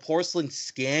 you know, porcelain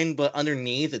skin, but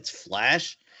underneath it's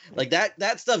flesh. Like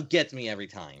that stuff gets me every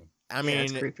time. I mean,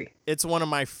 it's creepy. It's one of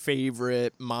my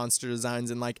favorite monster designs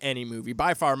in like any movie.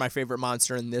 By far my favorite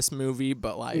monster in this movie,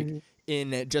 but like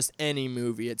in just any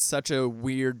movie. It's such a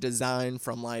weird design,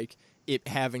 from like it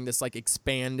having this like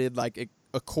expanded like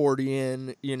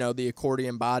accordion, you know, the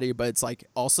accordion body, but it's like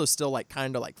also still like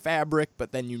kind of like fabric,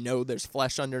 but then you know there's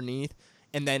flesh underneath.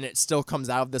 and then it still comes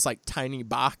out of this like tiny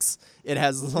box. It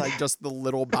has like just the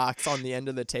little box on the end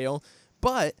of the tail.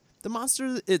 But the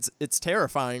monster, it's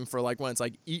terrifying for like when it's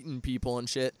like eating people and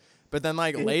shit. But then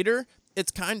like later,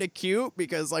 it's kind of cute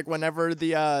because like whenever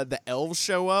the elves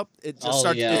show up, it just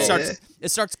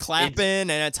starts clapping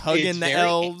and it's hugging the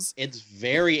elves. It's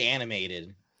very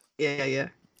animated. Yeah.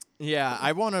 Yeah,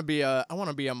 I want to be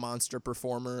a monster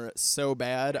performer so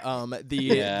bad.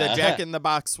 The Jack in the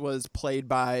Box was played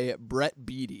by Brett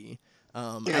Beatty.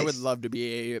 Nice. I would love to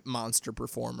be a monster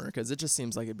performer because it just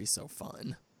seems like it'd be so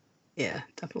fun. Yeah,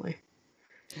 definitely.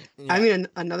 Yeah. I mean,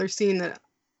 another scene that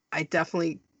I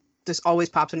definitely just always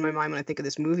pops in my mind when I think of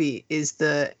this movie is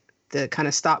the kind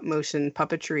of stop motion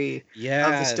puppetry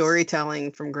of the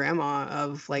storytelling from Grandma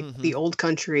of like the old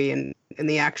country and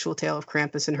the actual tale of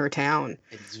Krampus in her town.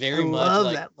 It's very much love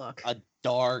like that look. a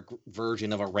dark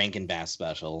version of a Rankin Bass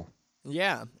special.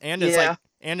 Yeah, and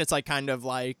it's like kind of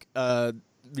like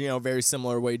very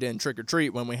similar way to in Trick or Treat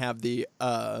when we have the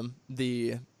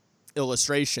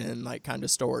illustration like kind of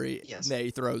story that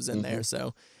he throws in there.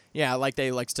 So yeah, like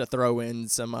they likes to throw in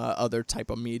some other type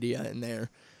of media in there.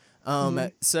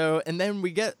 So and then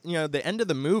we get the end of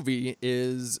the movie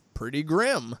is pretty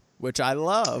grim, which I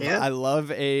love. Yeah. I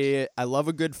love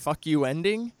a good fuck you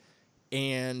ending,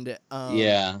 and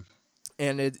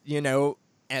and it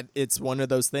it's one of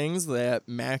those things that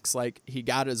Max, like, he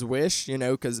got his wish,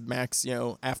 because Max,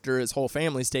 after his whole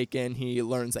family's taken, he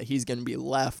learns that he's going to be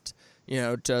left,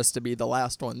 just to be the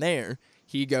last one there.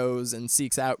 He goes and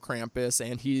seeks out Krampus,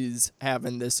 and he's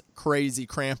having this crazy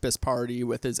Krampus party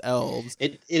with his elves.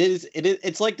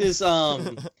 It's like this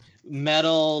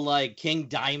metal, like King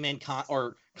Diamond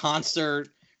concert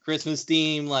Christmas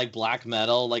theme, like black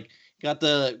metal, like got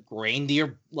the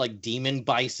reindeer, like demon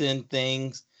bison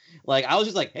things. Like, I was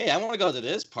just like, hey, I want to go to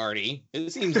this party. It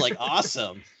seems like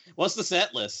awesome. What's the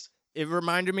set list? It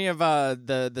reminded me of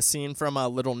the scene from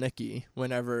Little Nicky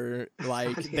whenever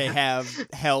like they have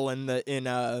hell in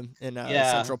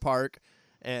Central Park,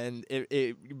 and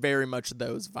it very much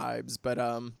those vibes. But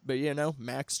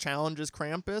Max challenges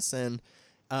Krampus, and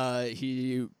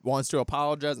he wants to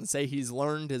apologize and say he's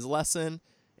learned his lesson,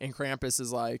 and Krampus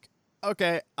is like,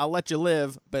 okay, I'll let you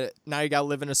live, but now you gotta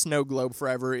live in a snow globe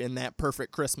forever in that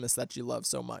perfect Christmas that you love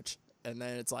so much. And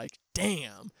then it's like,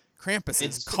 damn, Krampus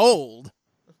is cold.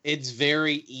 It's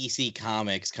very EC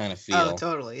Comics kind of feel. Oh,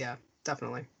 totally, yeah,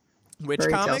 definitely. Which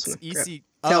very comics? EC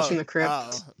Tales from the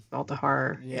Crypt, all the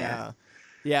horror. Yeah,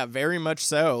 very much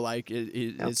so. Like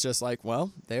it's just like,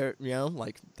 well, there,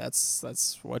 like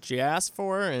that's what you asked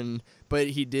for, but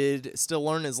he did still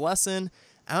learn his lesson.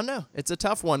 I don't know. It's a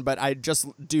tough one, but I just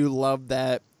do love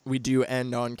that we do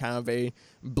end on kind of a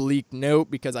bleak note,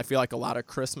 because I feel like a lot of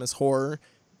Christmas horror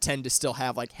tend to still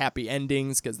have like happy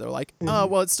endings because they're like, oh,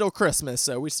 well, it's still Christmas,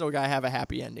 so we still got to have a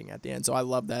happy ending at the end. So I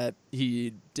love that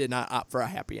he did not opt for a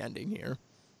happy ending here.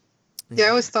 Yeah, I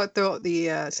always thought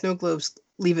the snow globes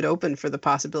leave it open for the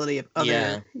possibility of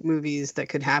other movies that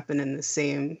could happen in the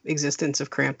same existence of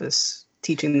Krampus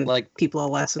teaching people a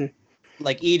lesson.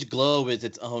 Like each globe is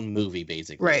its own movie,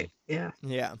 basically. Right. Yeah.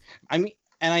 Yeah. I mean,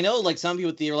 and I know like some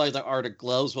people theorize that are the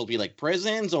globes will be like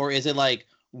prisons, or is it like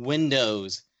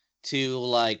windows to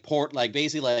like port, like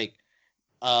basically like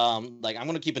I'm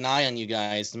gonna keep an eye on you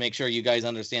guys to make sure you guys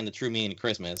understand the true meaning of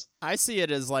Christmas. I see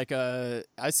it as like a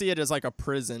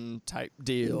prison type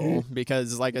deal,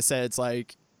 because like I said, it's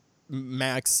like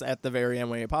Max at the very end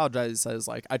when he apologizes says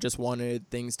like, I just wanted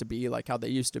things to be like how they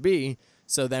used to be.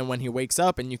 So then when he wakes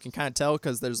up, and you can kind of tell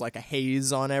because there's like a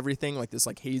haze on everything, like this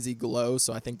like hazy glow.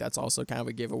 So I think that's also kind of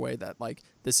a giveaway that like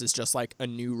this is just like a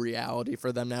new reality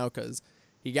for them now, because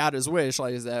he got his wish,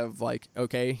 like of like,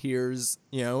 okay, here's,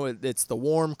 it's the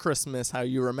warm Christmas how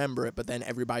you remember it, but then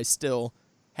everybody still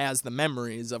has the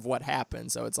memories of what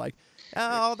happened. So it's like,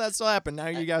 oh, that still happened. Now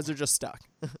you guys are just stuck.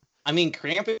 I mean,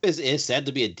 Krampus is said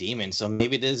to be a demon, so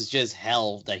maybe this is just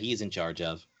hell that he's in charge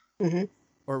of. Mm-hmm.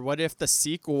 Or what if the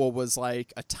sequel was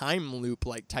like a time loop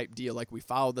like type deal? Like we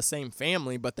follow the same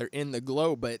family, but they're in the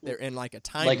globe, but they're in like a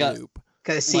time loop.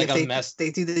 Gotta see if they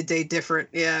do the day different.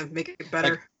 Yeah, make it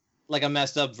better. Like a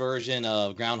messed up version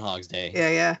of Groundhog's Day.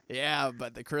 Yeah. Yeah,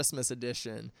 but the Christmas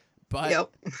edition.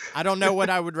 But I don't know what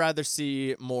I would rather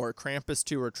see more, Krampus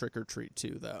 2 or Trick or Treat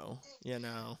 2, though.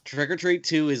 Trick or Treat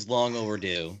 2 is long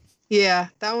overdue. Yeah,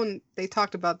 that one, they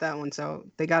talked about that one, so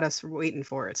they got us waiting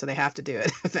for it, so they have to do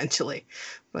it eventually.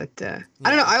 But I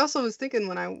don't know, I also was thinking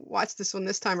when I watched this one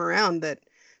this time around that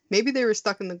maybe they were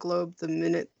stuck in the globe the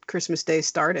minute Christmas Day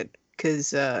started,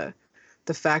 because the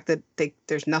fact that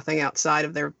there's nothing outside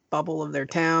of their bubble of their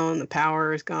town, the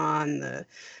power is gone,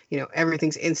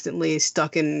 everything's instantly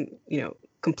stuck in,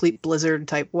 complete blizzard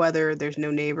type weather. There's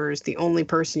no neighbors. The only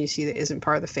person you see that isn't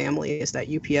part of the family is that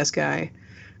UPS guy.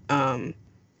 And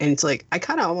it's like, I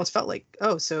kind of almost felt like,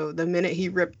 oh, so the minute he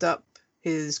ripped up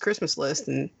his Christmas list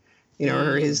and,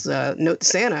 or his note to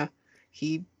Santa,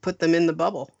 he put them in the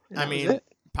bubble. I mean,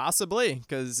 possibly,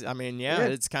 because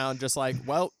it's kind of just like,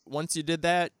 well, once you did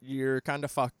that, you're kind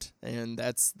of fucked, and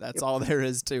that's all there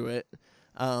is to it.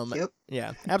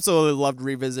 Yeah, absolutely loved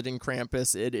revisiting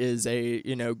Krampus. It is a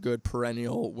good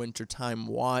perennial wintertime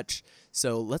watch.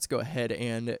 So let's go ahead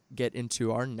and get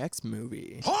into our next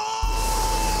movie.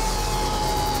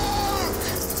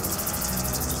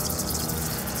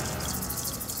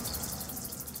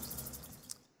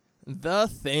 The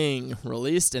Thing,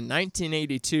 released in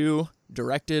 1982,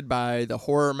 directed by the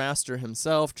horror master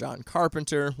himself, John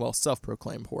Carpenter. Well,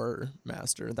 self-proclaimed horror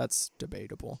master. That's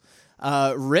debatable.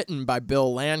 Written by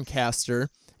Bill Lancaster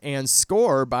and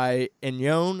score by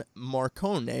Ennio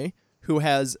Morricone, who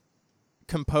has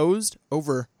composed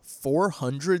over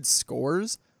 400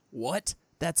 scores. What?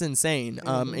 That's insane.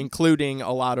 Including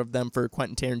a lot of them for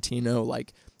Quentin Tarantino,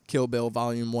 like Kill Bill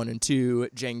Volume 1 and 2,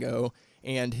 Django,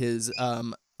 and his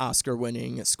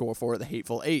Oscar-winning score for The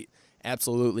Hateful Eight.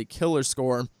 Absolutely killer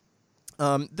score.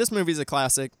 This movie's a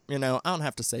classic. I don't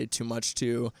have to say too much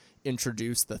to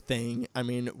introduce The Thing. I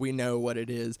mean, we know what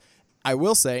it is. I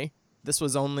will say, this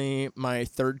was only my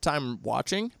third time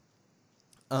watching.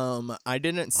 I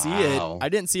didn't see it. I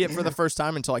didn't see it for the first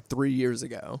time until like 3 years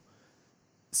ago.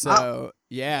 So,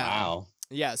 yeah. Wow.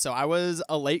 Yeah, so I was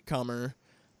a latecomer,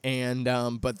 and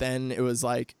but then it was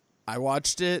like, I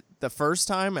watched it the first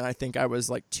time, and I think I was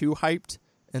like too hyped,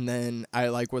 and then I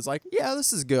was like, yeah,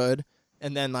 this is good,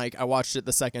 and then like I watched it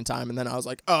the second time, and then I was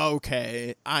like, oh,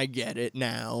 okay, I get it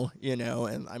now,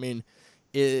 and I mean,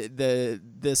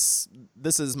 this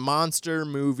is monster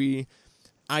movie,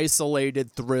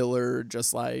 isolated thriller,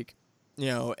 just like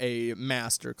a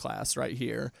masterclass right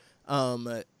here.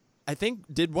 I think,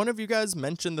 did one of you guys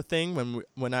mention The Thing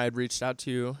when I had reached out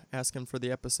to you asking for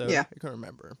the episode? Yeah, I can't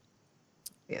remember.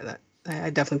 Yeah, I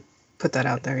definitely put that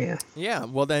out there, yeah. Yeah,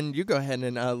 well then you go ahead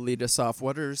and lead us off.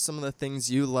 What are some of the things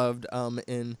you loved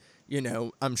in,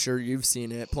 I'm sure you've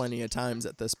seen it plenty of times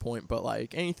at this point, but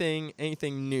like anything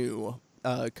new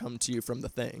come to you from The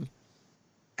Thing?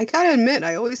 I gotta admit,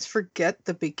 I always forget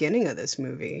the beginning of this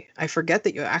movie. I forget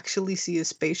that you actually see a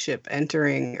spaceship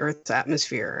entering Earth's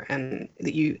atmosphere, and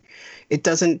that it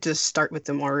doesn't just start with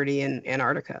them already in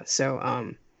Antarctica.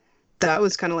 So, that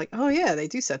was kind of like, oh yeah, they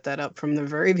do set that up from the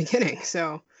very beginning.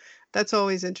 So that's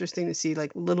always interesting to see,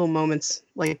 like little moments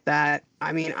like that.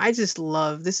 I mean, I just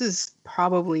love, this is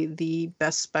probably the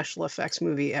best special effects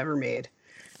movie ever made.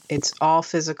 It's all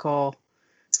physical.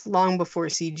 It's long before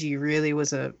CG really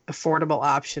was a affordable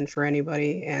option for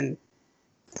anybody. And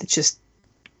it's just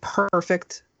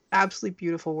perfect, absolutely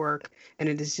beautiful work. And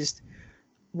it is just,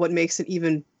 what makes it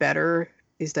even better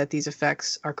is that these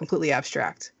effects are completely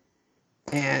abstract.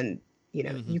 And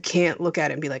you can't look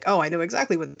at it and be like, oh, I know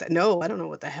exactly what that. No, I don't know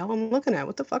what the hell I'm looking at.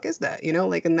 What the fuck is that?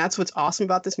 And that's what's awesome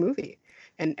about this movie.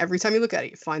 And every time you look at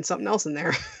it, you find something else in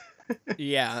there.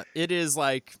 Yeah, it is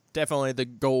like definitely the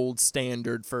gold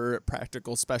standard for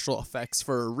practical special effects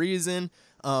for a reason.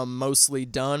 Mostly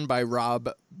done by Rob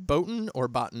Bottin or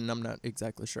Bottin, I'm not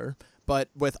exactly sure. But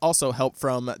with also help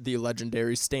from the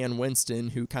legendary Stan Winston,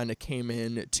 who kind of came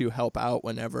in to help out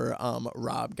whenever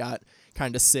Rob got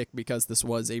kind of sick, because this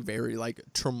was a very like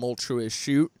tumultuous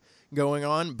shoot going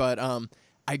on. But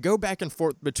I go back and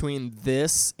forth between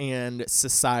this and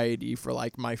Society for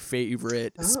like my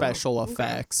favorite special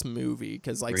effects movie,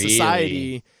 because like really?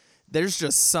 Society, there's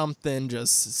just something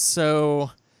just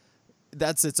so,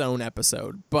 that's its own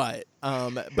episode. But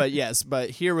yes, but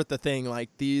here with The Thing, like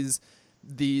these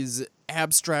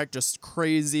abstract, just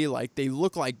crazy, like they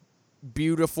look like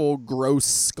beautiful, gross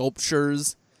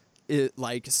sculptures. It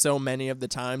like so many of the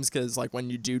times, because like when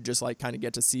you do just like kind of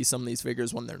get to see some of these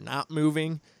figures when they're not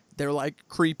moving, they're like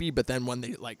creepy, but then when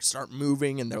they like start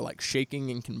moving and they're like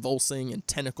shaking and convulsing and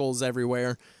tentacles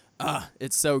everywhere,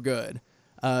 it's so good.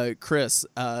 Chris,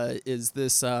 is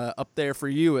this up there for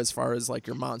you as far as like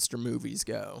your monster movies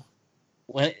go?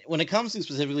 When it comes to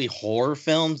specifically horror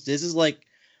films, this is like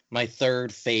my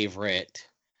third favorite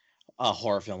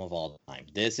horror film of all time.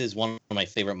 This is one of my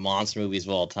favorite monster movies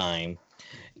of all time.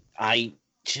 I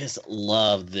just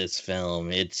love this film.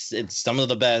 It's some of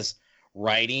the best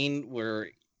writing, where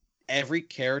every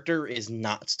character is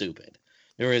not stupid.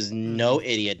 There is no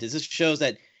idiot. This just shows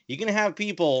that you can have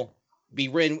people be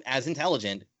written as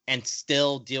intelligent and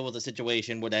still deal with a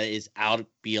situation where that is out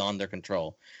beyond their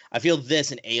control. I feel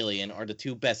this and Alien are the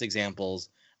two best examples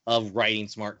of writing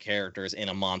smart characters in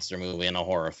a monster movie and a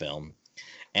horror film.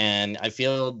 And I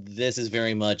feel this is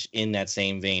very much in that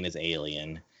same vein as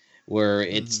Alien, where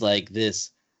it's like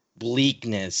this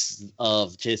bleakness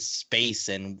of just space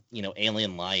and, you know,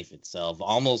 alien life itself.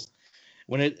 Almost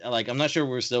when it, like, I'm not sure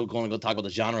we're still going to go talk about the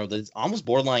genre, but it's almost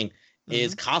borderline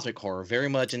is cosmic horror, very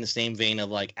much in the same vein of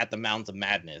like At the Mountains of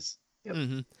Madness.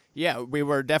 Yep. Yeah, we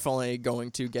were definitely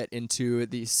going to get into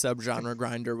the subgenre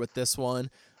grinder with this one.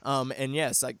 And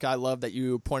yes, like, I love that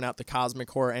you point out the cosmic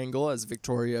horror angle, as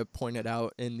Victoria pointed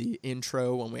out in the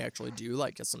intro when we actually do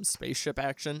like some spaceship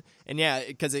action. And yeah,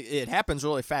 because it happens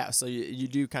really fast, so you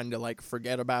do kind of like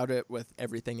forget about it with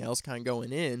everything else kind of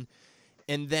going in.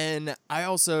 And then I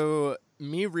also,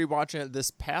 me rewatching it this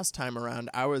past time around,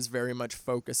 I was very much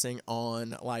focusing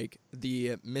on like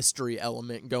the mystery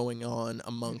element going on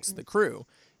amongst the crew.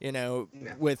 You know,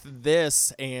 with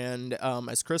this, and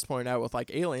as Chris pointed out with like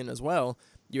Alien as well,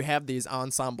 you have these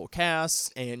ensemble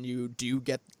casts, and you do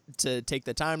get to take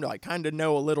the time to like kind of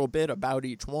know a little bit about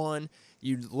each one.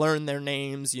 You learn their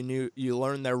names, you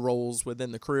learn their roles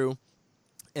within the crew,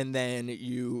 and then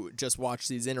you just watch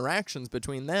these interactions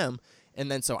between them. And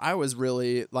then so I was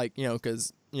really like, you know,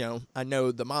 because, you know, I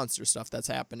know the monster stuff that's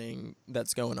happening,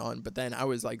 that's going on, but then I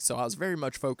was like, so I was very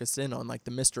much focused in on like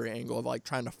the mystery angle of like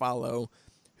trying to follow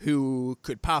who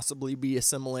could possibly be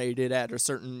assimilated at a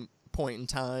certain point in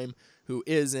time, who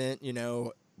isn't, you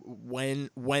know,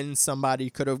 when somebody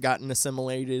could have gotten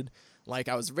assimilated. Like,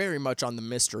 I was very much on the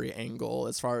mystery angle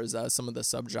as far as some of the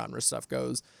subgenre stuff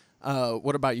goes.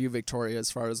 What about you, Victoria, as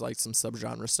far as like some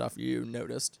subgenre stuff you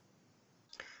noticed?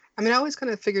 I mean, I always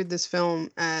kind of figured this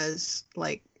film as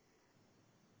like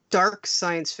dark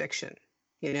science fiction,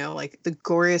 you know, like the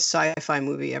goriest sci-fi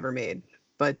movie ever made.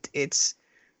 But it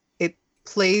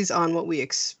plays on what we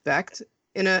expect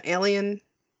in an alien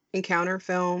encounter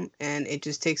film, and it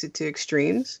just takes it to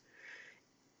extremes.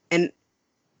 And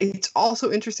it's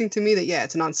also interesting to me that, yeah,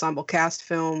 it's an ensemble cast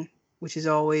film, which is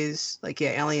always like,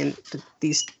 yeah, Alien,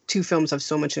 these two films have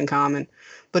so much in common,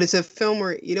 but it's a film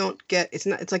where you don't get,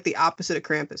 it's like the opposite of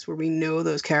Krampus, where we know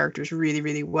those characters really,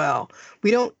 really well. We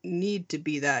don't need to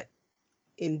be that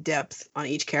in depth on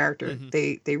each character.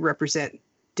 They represent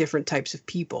different types of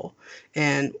people.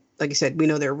 And like I said, we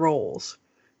know their roles.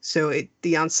 So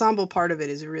the ensemble part of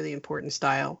it is a really important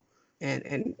style.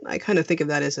 And I kind of think of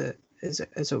that as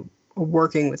a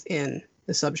working within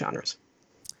the subgenres.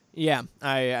 Yeah,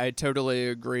 I totally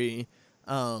agree.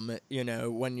 You know,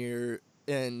 when you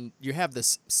have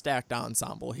this stacked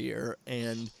ensemble here,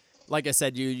 and like I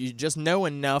said, you just know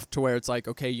enough to where it's like,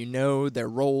 okay, you know their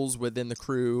roles within the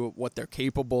crew, what they're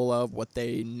capable of, what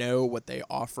they know, what they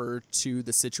offer to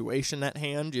the situation at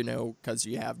hand, you know, because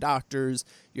you have doctors,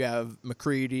 you have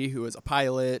MacReady, who is a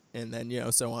pilot, and then, you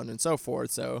know, so on and so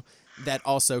forth. So that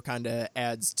also kind of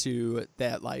adds to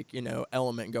that, like, you know,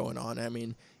 element going on. I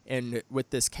mean, and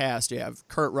with this cast, you have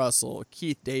Kurt Russell,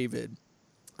 Keith David,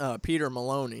 Peter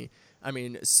Maloney. I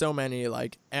mean, so many,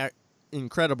 like,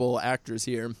 incredible actors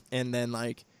here. And then,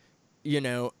 like, you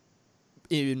know,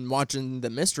 even watching the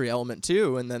mystery element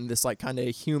too, and then this like kind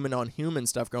of human on human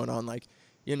stuff going on, like,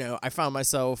 you know, I found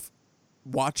myself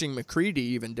watching MacReady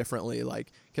even differently,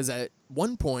 like, because at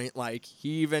one point, like, he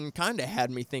even kind of had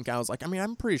me think, I was like, I mean,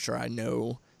 I'm pretty sure I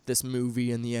know this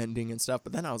movie and the ending and stuff,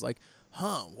 but then I was like,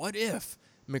 what if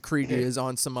MacReady is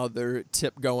on some other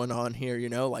tip going on here, you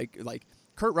know, like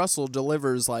Kurt Russell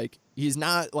delivers, like, he's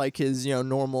not like his, you know,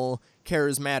 normal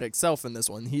charismatic self in this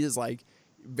one. He is like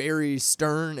very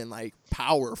stern and like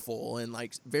powerful and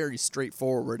like very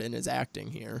straightforward in his acting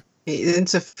here.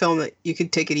 It's a film that you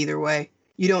could take it either way.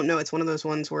 You don't know. It's one of those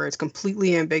ones where it's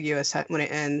completely ambiguous when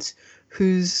it ends.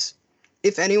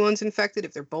 If anyone's infected,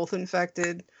 if they're both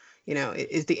infected, you know,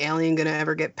 is the alien going to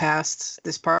ever get past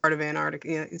this part of Antarctica?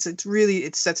 You know, it's really,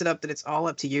 it sets it up that it's all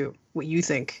up to you, what you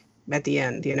think at the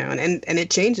end, you know, and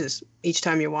it changes each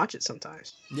time you watch it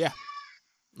sometimes. Yeah.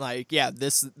 Like, yeah,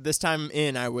 this time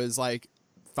in, I was like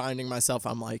finding myself,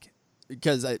 I'm like,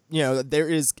 because you know, there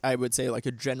is, I would say, like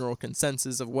a general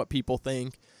consensus of what people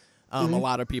think. A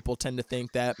lot of people tend to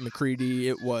think that MacReady,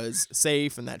 it was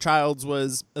safe and that Childs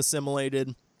was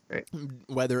assimilated, right?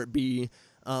 Whether it be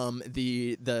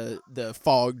the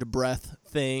fogged breath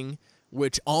thing,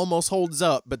 which almost holds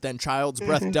up, but then Child's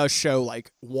breath does show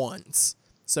like once.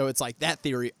 So it's like that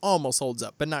theory almost holds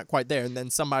up, but not quite there. And then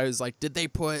somebody was like, did they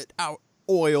put out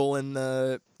oil in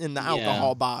the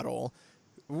alcohol bottle?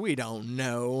 We don't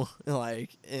know.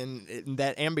 Like, and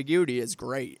that ambiguity is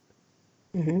great.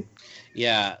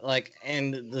 Yeah, like,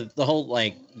 and the whole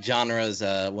like genres,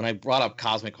 when I brought up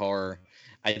cosmic horror,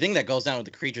 I think that goes down with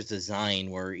the creature's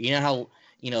design, where, you know how,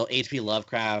 you know, H.P.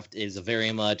 Lovecraft is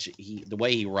very much, the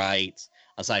way he writes,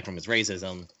 aside from his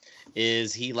racism,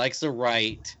 is he likes to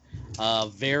write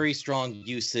very strong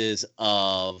uses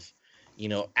of,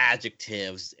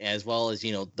 adjectives, as well as,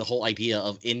 the whole idea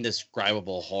of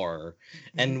indescribable horror.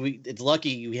 And it's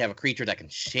lucky we have a creature that can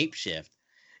shapeshift.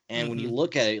 And when you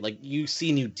look at it, like, you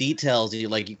see new details, and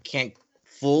you can't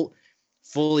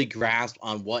fully grasp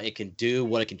on what it can do,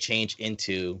 what it can change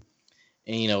into.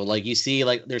 And, you see,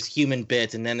 there's human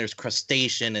bits, and then there's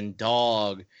crustacean and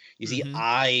dog. You see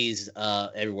eyes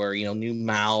everywhere, new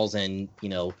mouths and,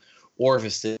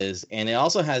 orifices. And it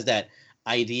also has that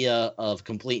idea of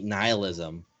complete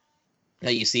nihilism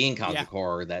that you see in cosmic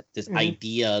horror, that this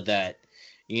idea that,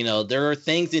 there are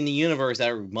things in the universe that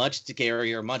are much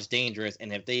scarier, much dangerous,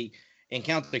 and if they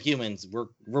encounter humans,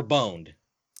 we're boned.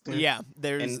 Yeah,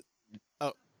 there's...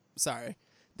 sorry.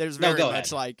 There's very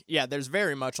much there's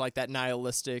very much like that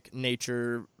nihilistic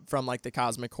nature from like the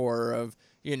cosmic horror of,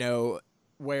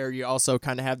 where you also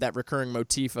kind of have that recurring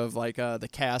motif of like the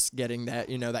cast getting that,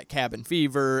 that cabin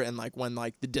fever, and like when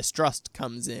like the distrust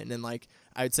comes in, and like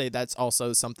I'd say that's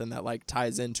also something that like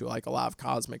ties into like a lot of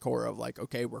cosmic horror of like,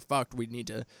 okay, we're fucked, we need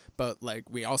to, but like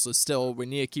we also we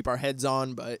need to keep our heads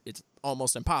on, but it's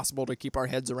almost impossible to keep our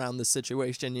heads around this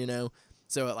situation,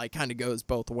 so it like kind of goes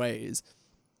both ways.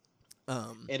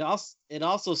 It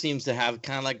also seems to have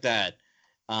kind of like that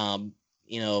 10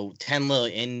 Little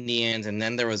Indians and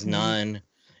then there was none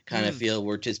kind of feel,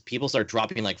 where just people start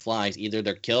dropping like flies. Either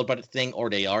they're killed by the thing or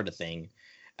they are the thing,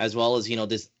 as well as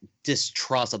this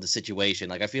distrust of the situation.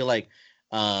 Like I feel like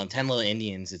 10 Little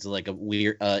Indians, it's like a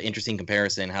weird interesting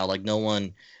comparison, how like no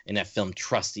one in that film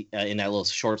in that little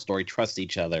short story trusts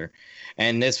each other,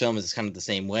 and this film is kind of the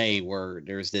same way, where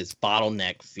there's this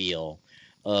bottleneck feel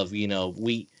of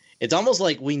it's almost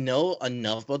like we know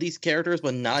enough about these characters,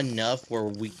 but not enough where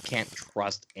we can't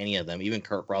trust any of them, even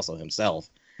Kurt Russell himself.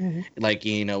 Like,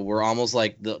 we're almost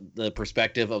like the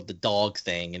perspective of the dog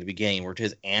thing in the beginning. We're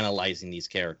just analyzing these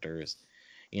characters,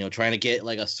 trying to get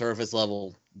like a surface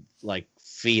level like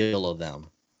feel of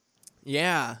them.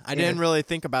 Yeah, I didn't really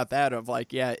think about that of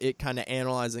like, it kind of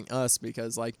analyzing us,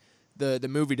 because like the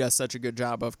movie does such a good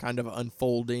job of kind of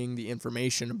unfolding the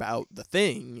information about the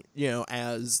thing,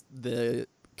 as the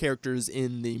characters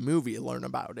in the movie learn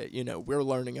about it. We're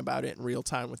learning about it in real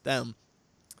time with them,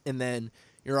 and then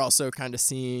you're also kind of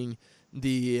seeing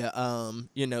the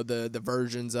the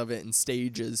versions of it in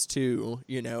stages too,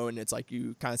 and it's like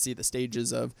you kind of see the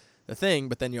stages of the thing,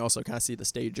 but then you also kind of see the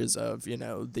stages of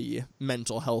the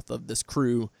mental health of this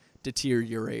crew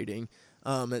deteriorating.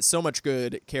 It's so much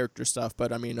good character stuff,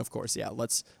 but I mean, of course,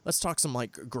 let's talk some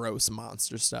like gross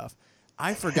monster stuff.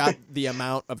 I forgot the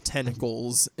amount of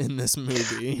tentacles in this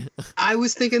movie. I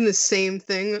was thinking the same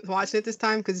thing watching it this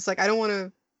time, because it's like I don't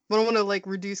want to like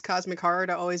reduce cosmic horror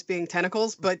to always being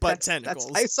tentacles, but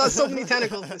tentacles. I saw so many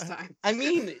tentacles this time. I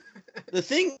mean, the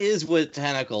thing is with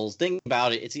tentacles, think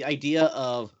about it. It's the idea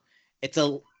of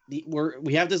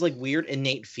we have this like weird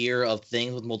innate fear of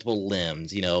things with multiple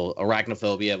limbs.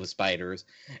 Arachnophobia with spiders,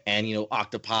 and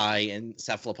octopi and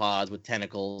cephalopods with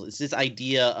tentacles. It's this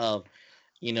idea of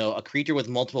a creature with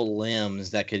multiple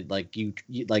limbs that could like you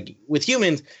like with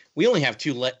humans, we only have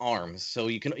two arms, so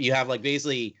you have like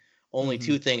basically only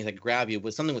two things that grab you.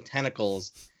 But something with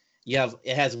tentacles,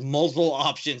 it has multiple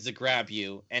options to grab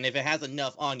you, and if it has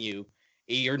enough on you,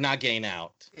 you're not getting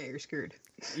out. Yeah, you're screwed.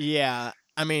 Yeah,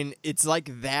 I mean, it's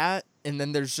like that, and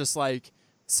then there's just like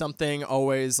something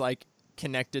always like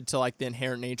connected to like the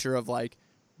inherent nature of like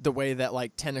the way that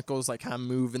like tentacles like kind of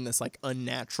move in this like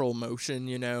unnatural motion,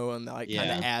 and like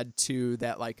kind of add to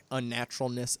that like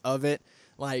unnaturalness of it.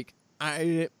 Like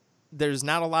there's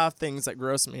not a lot of things that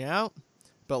gross me out,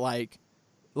 but like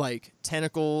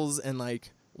tentacles and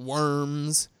like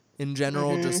worms in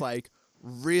general just like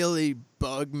really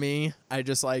bug me. I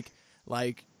just like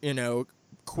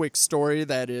quick story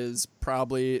that is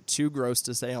probably too gross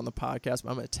to say on the podcast, but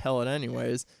I'm gonna tell it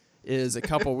anyways. Is a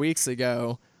couple weeks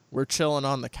ago, we're chilling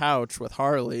on the couch with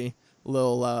Harley,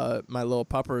 my little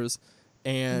puppers,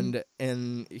 and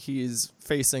he's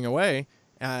facing away.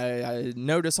 I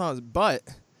notice on his butt,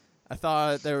 I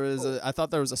thought there was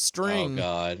a string. Oh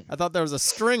God! I thought there was a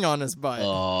string on his butt.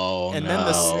 Oh and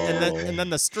no! And then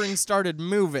the string started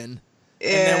moving.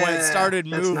 And then when it started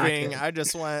moving, I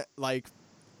just went like,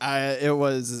 it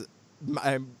was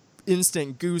my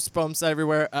instant goosebumps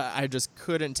everywhere. I just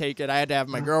couldn't take it. I had to have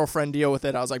my girlfriend deal with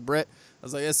it. I was like, Britt,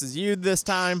 this is you this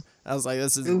time. I was like,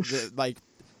 this is like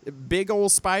big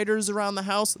old spiders around the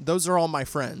house. Those are all my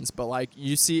friends. But like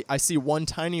I see one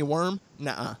tiny worm.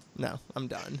 No, I'm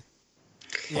done.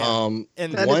 Yeah.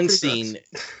 And one scene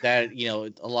that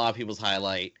a lot of people's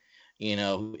highlight,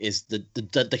 is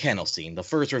the kennel scene, the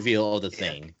first reveal of the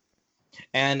thing.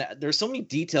 And there's so many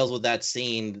details with that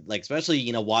scene, like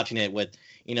especially watching it with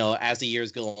as the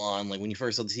years go on, like when you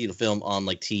first see the film on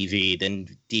like TV, then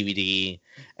DVD,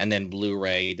 and then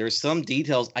Blu-ray. There's some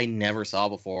details I never saw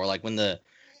before, like when the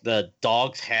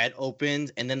dog's head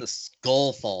opens and then the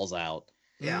skull falls out.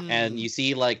 Yeah. And you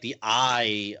see like the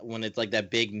eye when it's like that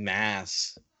big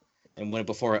mass, and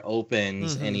before it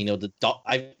opens, and the dog.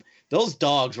 Those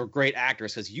dogs were great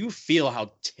actors because you feel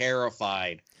how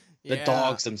terrified the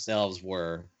dogs themselves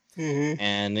were,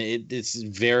 and it's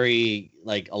very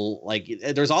like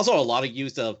there's also a lot of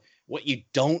use of what you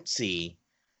don't see,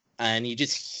 and you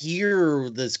just hear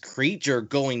this creature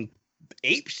going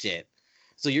ape shit.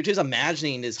 So you're just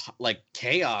imagining this like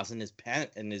chaos in his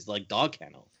pet and his like dog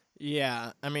kennel.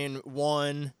 Yeah, I mean,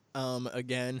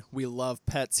 again, we love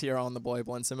pets here on the Boy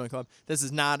Blend Cinema Club. This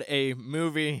is not a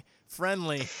movie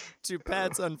friendly to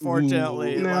pets,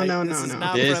 unfortunately. No. This is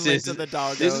not friendly to the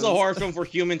doggos. This is a horror film for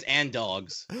humans and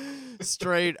dogs.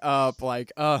 Straight up,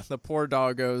 like, the poor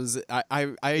doggos.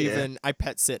 I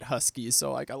pet sit huskies,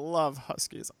 so like I love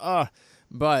huskies.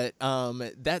 But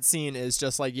that scene is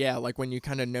just like, yeah, like when you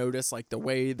kind of notice like the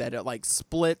way that it like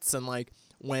splits, and like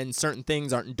when certain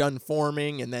things aren't done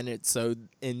forming, and then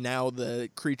and now the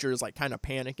creature is like kind of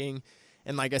panicking,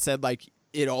 and like I said, like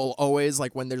it'll always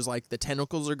like when there's like the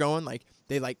tentacles are going, like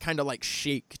they like kind of like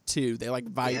shake too, they like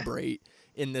vibrate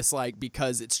in this, like,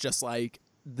 because it's just like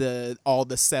all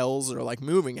the cells are like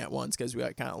moving at once, because we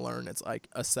like kind of learn it's like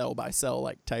a cell by cell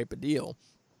like type of deal.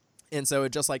 And so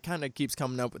it just like kind of keeps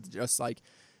coming up with just like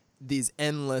these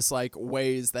endless like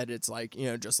ways that it's like,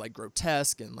 just like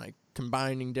grotesque and like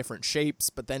combining different shapes,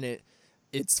 but then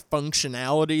its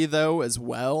functionality though as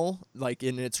well, like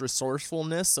in its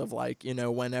resourcefulness of like,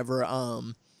 whenever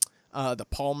the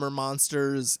Palmer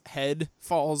monster's head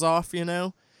falls off,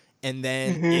 and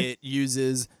then it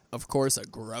uses, of course, a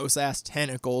gross ass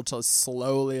tentacle to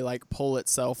slowly like pull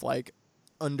itself like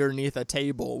underneath a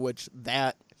table, which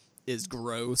that is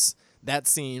gross. That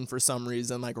scene for some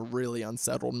reason like really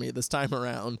unsettled me this time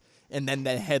around. And then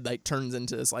the head like turns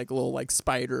into this like little like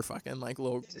spider fucking like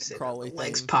little crawly thing.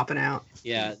 Legs popping out.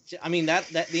 Yeah, I mean that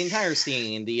the entire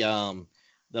scene,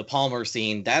 the Palmer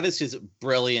scene, that is just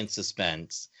brilliant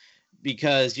suspense,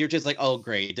 because you're just like, oh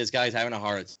great, this guy's having a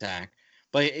heart attack,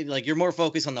 but like you're more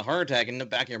focused on the heart attack in the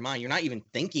back of your mind. You're not even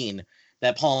thinking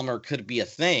that Palmer could be a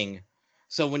thing.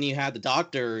 So when you have the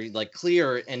doctor like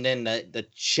clear, and then the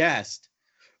chest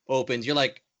opens, you're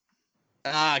like,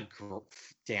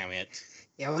 damn it.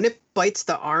 Yeah, when it bites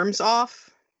the arms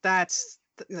off, that's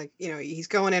like, he's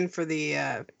going in for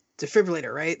the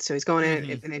defibrillator, right? So he's going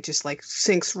in and it just like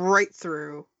sinks right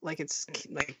through, like it's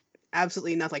like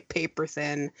absolutely nothing, like paper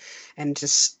thin, and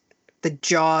just the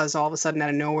jaws all of a sudden out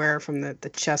of nowhere from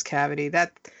the chest cavity.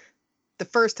 That the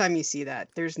first time you see that,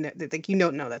 there's like you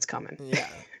don't know that's coming. Yeah.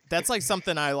 That's like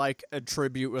something I like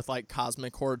attribute with like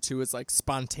cosmic horror too, is like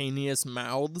spontaneous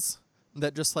mouths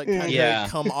that just like kind of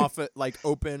come off it, like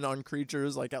open on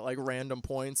creatures like at like random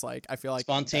points. Like I feel like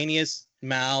spontaneous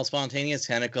mouth, spontaneous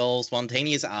tentacles,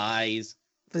 spontaneous eyes,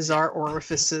 bizarre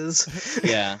orifices.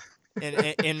 Yeah.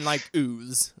 and like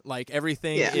ooze, like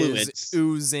everything is fluids.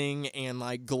 Oozing and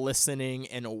like glistening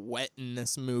and wet in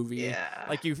this movie. Yeah,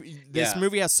 like this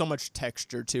movie has so much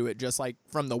texture to it, just like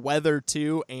from the weather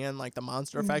too, and like the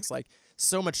monster effects, like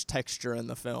so much texture in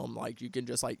the film. Like you can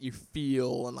just like you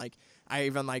feel, and like I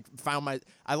even like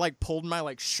I like pulled my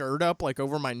like shirt up like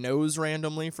over my nose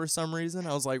randomly for some reason.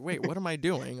 I was like, wait, what am I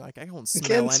doing? Like I don't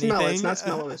smell anything. Smell it. It's not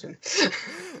smell-o-vision.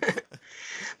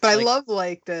 But I love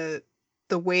like the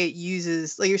way it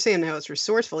uses, like you're saying, how it's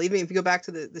resourceful. Even if you go back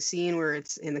to the scene where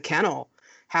it's in the kennel,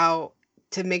 how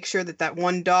to make sure that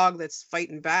one dog that's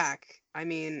fighting back, I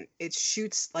mean, it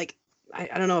shoots like,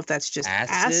 I don't know if that's just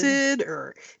acid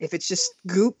or if it's just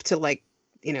goop to like,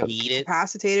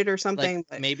 incapacitate it or something. Like,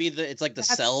 but maybe it's like the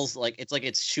cells, like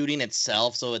it's shooting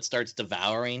itself, so it starts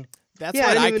devouring. That's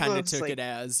what I kind of took it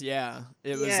as. Yeah,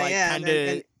 it was like kind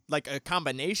of like a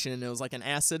combination. It was like an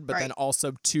acid, but then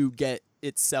also to get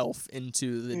itself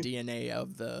into the DNA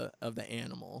of the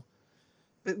animal.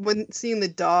 But when seeing the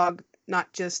dog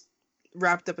not just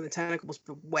wrapped up in the tentacles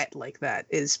but wet like that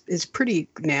is pretty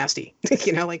nasty.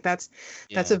 Like that's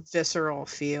a visceral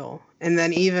feel. And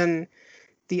then even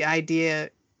the idea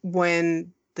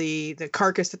when the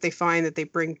carcass that they find, that they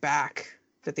bring back,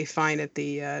 that they find at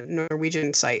the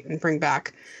Norwegian site and bring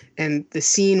back, and the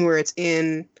scene where it's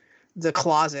in the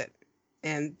closet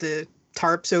and the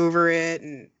tarps over it,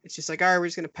 and it's just like, all right, we're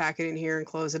just gonna pack it in here and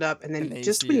close it up, and then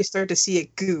just when you start to see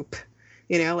it goop,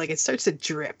 like it starts to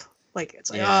drip, like it's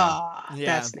like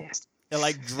that's nasty. It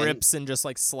like drips and just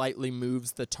like slightly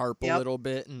moves the tarp a little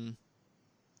bit, and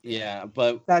Yeah,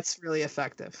 but That's really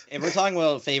effective. if we're talking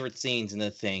about favorite scenes in the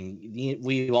thing,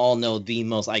 we all know the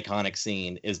most iconic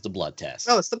scene is the blood test.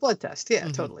 Oh, it's the blood test. Yeah,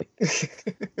 Mhm. totally.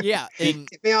 Yeah, and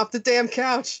Get me off the damn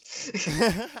couch.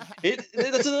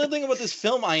 That's another thing about this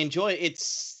film I enjoy.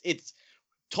 It's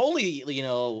totally,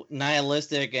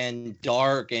 nihilistic and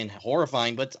dark and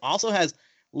horrifying, but it also has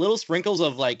little sprinkles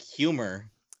of like humor.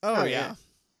 oh Oh, yeah. yeah.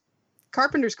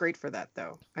 Carpenter's great for that,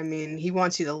 though. I mean, he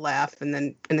wants you to laugh and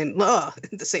then at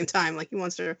the same time. Like he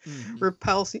wants to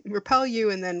Mhm. repel you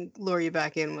and then lure you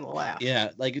back in with a laugh.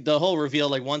 Yeah, like the whole reveal,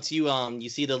 like once you you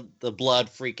see the blood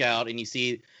freak out and you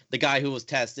see the guy who was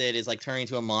tested is like turning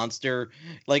into a monster,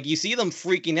 like you see them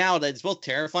freaking out. It's both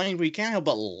terrifying, but you can't help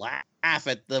but laugh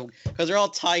at them because they're all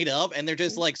tied up and they're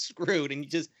just like screwed, and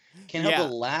you just can't help Yeah.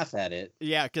 but laugh at it.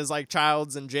 Yeah, because like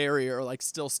Childs and Jerry are like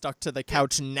still stuck to the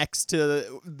couch next to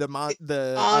the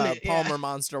On it, yeah. Palmer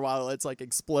monster while it's like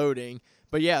exploding.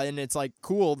 But yeah, and it's like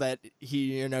cool that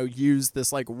he used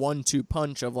this like 1-2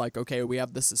 punch of like, okay, we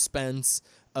have the suspense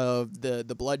of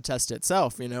the blood test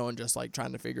itself, and just like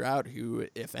trying to figure out who,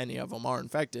 if any of them are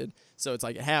infected. So it's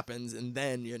like it happens, and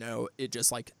then it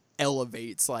just like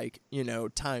elevates like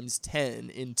times 10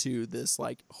 into this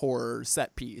like horror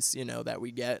set piece that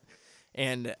we get.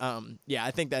 And yeah,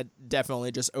 I think that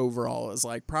definitely just overall is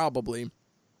like probably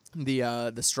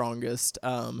the strongest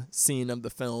scene of the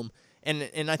film.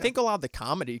 And I think a lot of the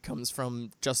comedy comes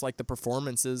from just like the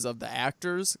performances of the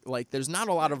actors. Like there's not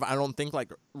a lot of, I don't think,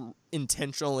 like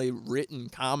intentionally written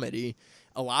comedy.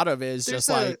 A lot of it is There's just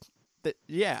like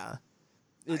yeah.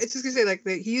 It's just gonna say like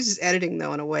he uses editing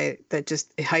though in a way that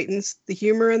just it heightens the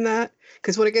humor in that,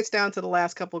 because when it gets down to the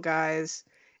last couple guys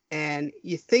and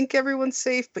you think everyone's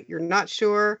safe but you're not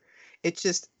sure, it's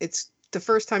the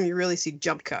first time you really see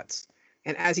jump cuts,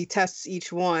 and as he tests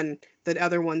each one, the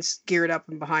other one's geared up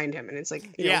and behind him, and it's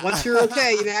like once you're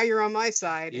okay, now you're on my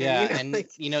side. Yeah, and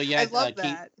yeah, I love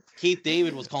that. Keith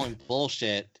David was calling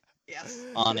bullshit Yes.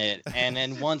 on it, and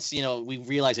then once we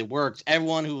realize it works,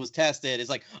 everyone who was tested is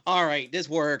like, all right, this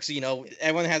works.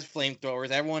 Everyone has flamethrowers.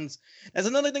 That's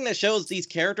another thing that shows these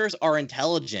characters are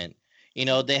intelligent.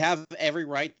 They have every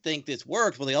right to think this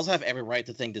works, but they also have every right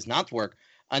to think this not work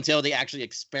until they actually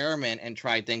experiment and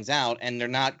try things out, and they're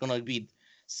not going to be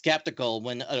skeptical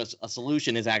when a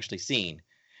solution is actually seen.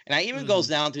 And that even goes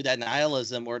down to that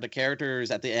nihilism where the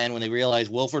characters at the end, when they realize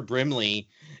Wilford Brimley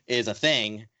is a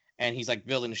thing, and he's like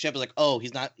building the ship, is like, oh,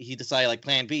 he decided like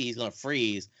plan B, he's going to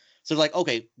freeze. So they're like,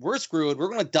 okay, we're screwed. We're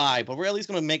going to die, but we're at least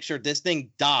going to make sure this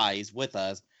thing dies with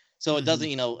us so it doesn't,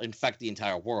 infect the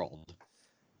entire world.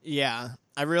 Yeah,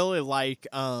 I really like,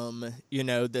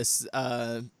 this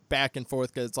back and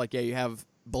forth, because it's like, yeah, you have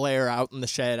Blair out in the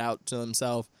shed out to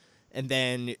himself, and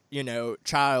then,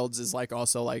 Childs is like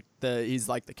also like he's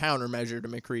like the countermeasure to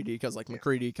MacReady, because like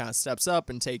MacReady kind of steps up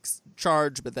and takes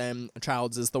charge, but then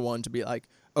Childs is the one to be like,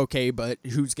 okay, but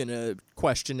who's going to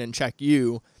question and check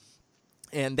you?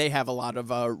 And they have a lot of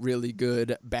really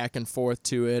good back and forth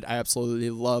to it. I absolutely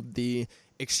love the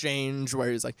exchange where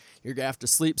he's like, you're going to have to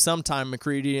sleep sometime,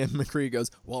 MacReady. And MacReady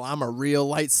goes, well, I'm a real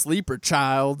light sleeper,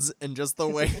 Childs. And just the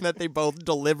way that they both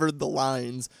delivered the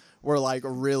lines were like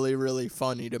really, really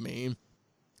funny to me.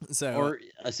 So, or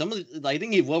I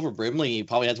think Wilford Brimley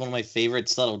probably has one of my favorite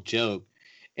subtle joke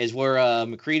is where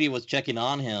MacReady was checking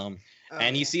on him.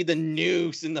 And you see the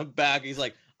noose in the back. He's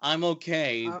like, I'm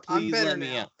okay. Please let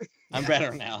me out. I'm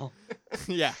better now.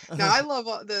 Yeah. Now I love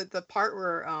the part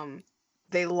where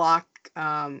they lock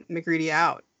MacReady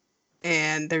out,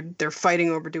 and they're fighting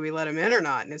over, do we let him in or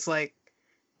not? And it's like,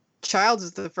 Childs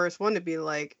is the first one to be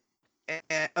like,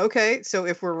 okay, so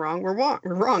if we're wrong, we're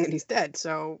wrong, and he's dead.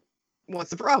 So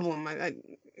what's the problem?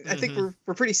 I think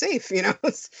we're pretty safe,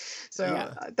 So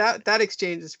yeah. That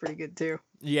exchange is pretty good too.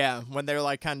 Yeah, when they're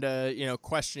like kind of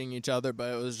questioning each other,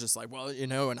 but it was just like, well,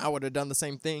 and I would have done the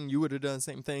same thing, you would have done the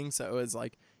same thing. So it's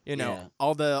like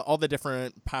all the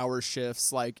different power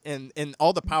shifts, like and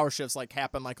all the power shifts like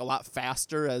happen like a lot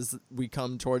faster as we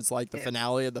come towards like the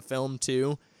finale of the film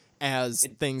too, as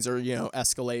things are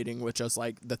escalating with just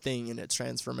like the Thing and its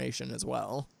transformation as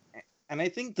well. And I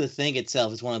think The Thing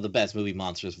itself is one of the best movie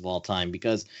monsters of all time,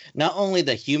 because not only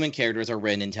the human characters are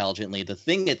written intelligently, the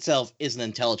Thing itself is an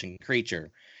intelligent creature.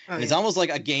 And it's almost like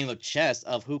a game of chess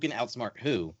of who can outsmart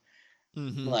who.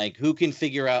 Mm-hmm. Like, who can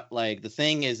figure out, like, the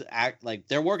Thing is, like,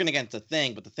 they're working against the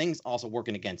Thing, but the Thing's also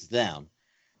working against them.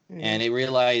 Mm-hmm. And it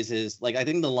realizes, like, I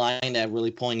think the line that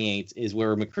really poignant is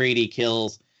where MacReady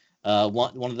kills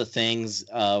one of the Things,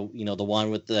 the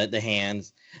one with the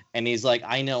hands, and he's like,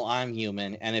 I know I'm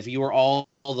human, and if you were all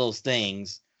those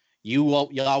things,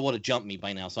 y'all would have jumped me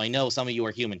by now, so I know some of you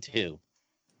are human too.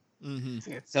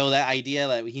 Mm-hmm. So that idea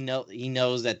that he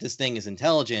knows that this thing is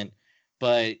intelligent,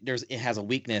 but it has a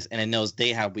weakness, and it knows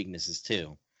they have weaknesses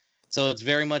too. So it's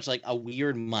very much like a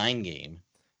weird mind game.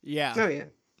 Yeah. Oh yeah.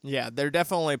 Yeah, they're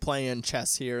definitely playing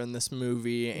chess here in this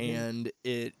movie, and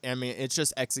it's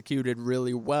just executed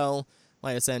really well.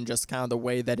 Like I said, just kind of the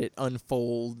way that it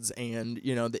unfolds, and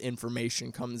the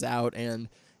information comes out, and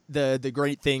the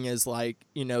great thing is, like,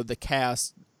 the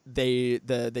cast,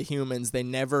 the humans, they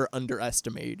never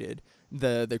underestimated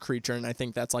the creature, and I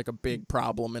think that's like a big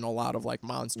problem in a lot of like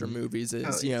monster movies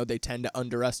is they tend to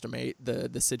underestimate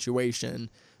the situation.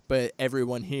 But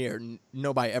everyone here,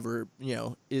 nobody ever,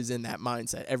 is in that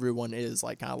mindset. Everyone is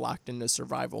like kind of locked into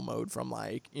survival mode from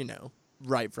like,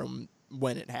 right from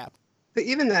when it happened. But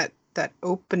even that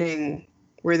opening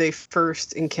where they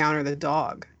first encounter the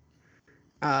dog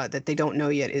that they don't know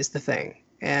yet is the thing.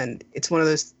 And it's one of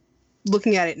those,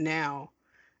 looking at it now,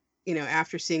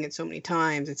 after seeing it so many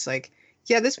times, it's like,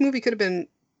 yeah, this movie could have been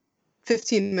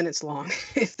 15 minutes long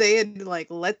if they had like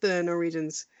let the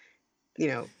Norwegians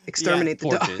exterminate the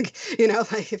dog.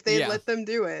 Like if they had let them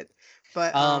do it.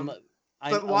 But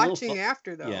watching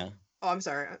after though. Yeah. Oh, I'm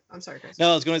sorry, Chris.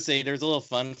 No, I was going to say there's a little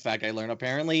fun fact I learned.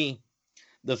 Apparently,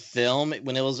 the film,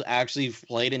 when it was actually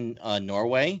played in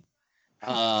Norway,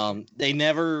 they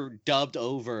never dubbed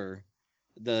over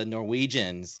the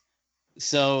Norwegians.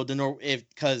 So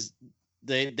because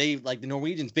they like the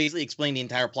Norwegians basically explained the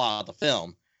entire plot of the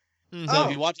film. So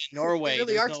if you watch it in Norway, they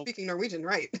really are speaking Norwegian,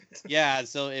 right? Yeah,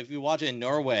 so if you watch it in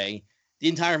Norway, the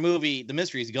entire movie, the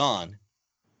mystery's gone.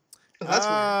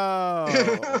 Oh, that's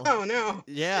weird. Oh no.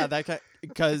 Yeah,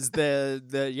 because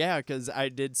because I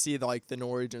did see the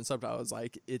Norwegian subtitles,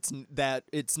 like it's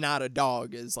not a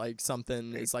dog is like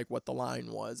something is like what the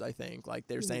line was. I think like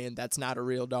they're saying that's not a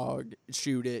real dog.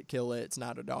 Shoot it, kill it. It's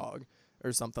not a dog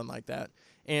or something like that.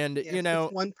 And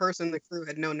if one person in the crew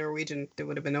had known Norwegian, it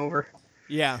would have been over.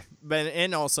 Yeah, but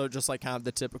and also just like kind of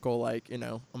the typical like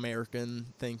American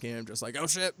thinking, just like, oh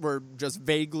shit, we're just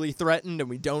vaguely threatened and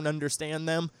we don't understand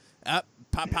them. Up,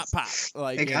 pop,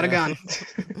 like they got a gun.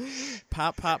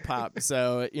 pop.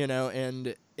 So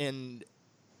and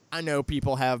I know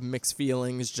people have mixed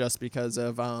feelings just because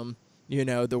of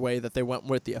the way that they went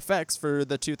with the effects for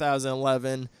the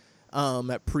 2011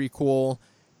 prequel.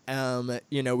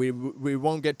 We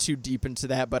won't get too deep into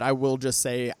that, but I will just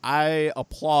say I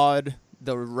applaud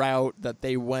the route that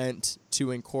they went to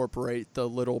incorporate the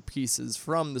little pieces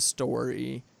from the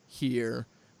story here.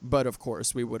 But of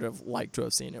course, we would have liked to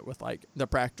have seen it with like the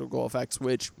practical effects,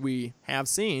 which we have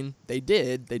seen. They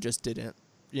did. They just didn't,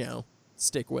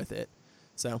 stick with it.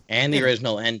 So and the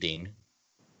original ending.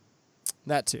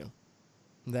 That too.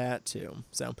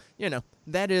 So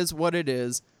that is what it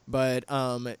is. But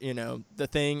the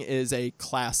Thing is a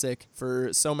classic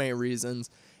for so many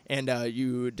reasons. And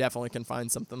you definitely can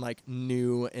find something like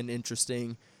new and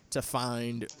interesting to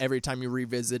find every time you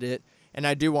revisit it. And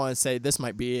I do want to say this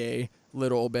might be a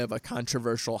little bit of a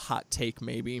controversial hot take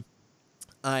maybe.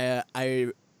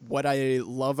 What I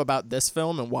love about this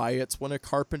film and why it's one of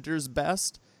Carpenter's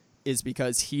best is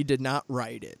because he did not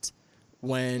write it.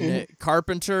 When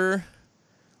Carpenter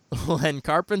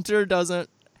doesn't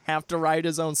have to write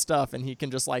his own stuff and he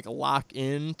can just like lock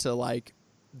into like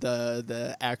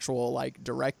the actual like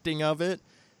directing of it,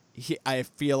 I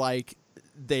feel like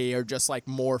they are just like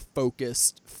more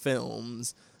focused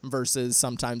films versus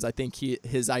sometimes I think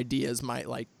his ideas might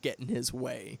like get in his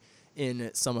way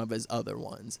in some of his other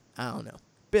ones. I don't know.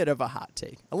 Bit of a hot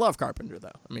take. I love Carpenter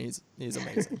though. I mean, he's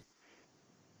amazing.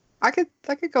 I could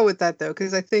go with that though,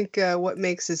 because I think what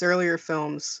makes his earlier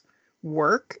films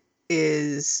work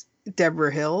is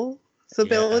Deborah Hill's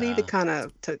ability to kind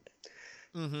of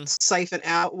siphon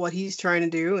out what he's trying to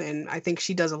do, and I think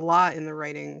she does a lot in the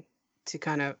writing to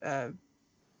kind of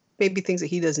maybe things that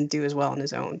he doesn't do as well on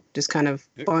his own, just kind of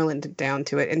boiling it down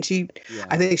to it. And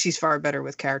I think she's far better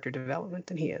with character development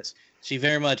than he is. She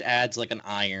very much adds like an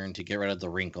iron to get rid of the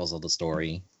wrinkles of the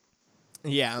story.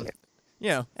 Yeah.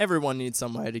 Everyone needs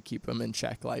somebody to keep them in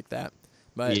check like that.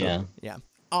 But yeah.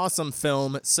 Awesome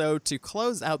film. So to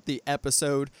close out the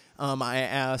episode, I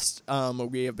asked,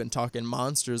 we have been talking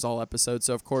monsters all episode,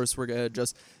 so of course we're going to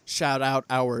just shout out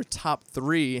our top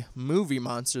 3 movie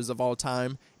monsters of all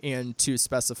time, and to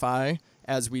specify,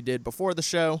 as we did before the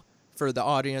show, for the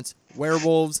audience,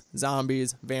 werewolves,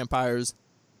 zombies, vampires,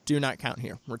 do not count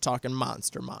here. We're talking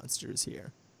monsters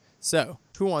here. So,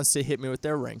 who wants to hit me with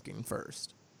their ranking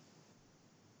first?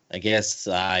 I guess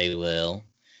I will.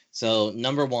 So,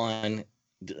 number 1,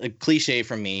 a cliche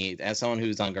from me as someone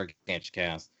who's on Gargantuan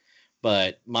Cast,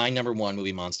 but my number 1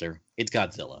 movie monster, it's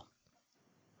Godzilla.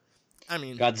 I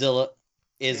mean, Godzilla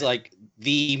is like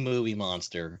the movie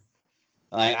monster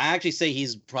I actually say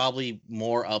he's probably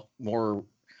more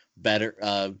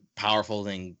better, powerful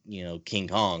than King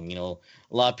Kong.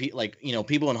 A lot of people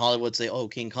people in Hollywood say, "Oh,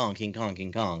 King Kong, King Kong,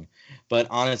 King Kong," but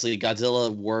honestly,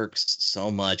 Godzilla works so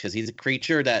much because he's a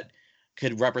creature that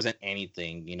could represent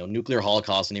anything. Nuclear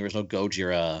holocaust in the original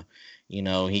Gojira.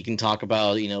 He can talk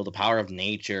about the power of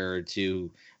nature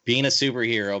to being a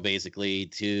superhero, basically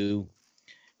to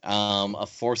a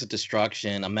force of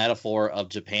destruction, a metaphor of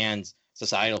Japan's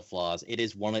societal flaws. It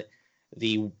is one of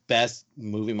the best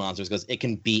movie monsters because it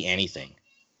can be anything.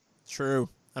 True.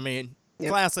 I mean,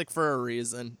 classic for a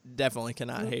reason. Definitely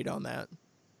cannot hate on that.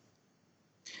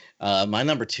 My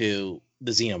number 2,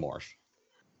 the Xenomorph.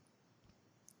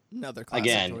 Another classic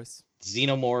Again, choice.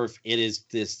 Xenomorph, it is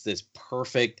this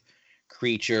perfect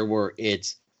creature where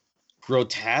it's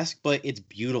grotesque, but it's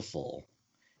beautiful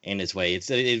in its way.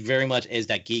 It very much is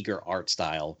that Giger art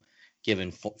style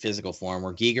given physical form,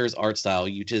 where Giger's art style,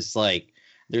 you just like,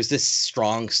 there's this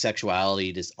strong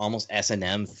sexuality, this almost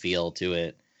S&M feel to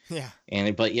it. Yeah.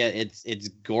 But yeah, it's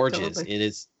gorgeous.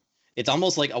 Totally. It's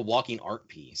almost like a walking art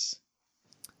piece.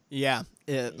 Yeah.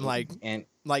 Like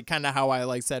kind of how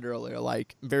I said earlier,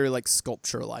 like very like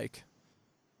sculpture like.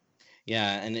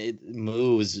 Yeah, and it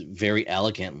moves very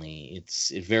elegantly.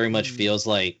 It very much feels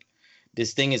like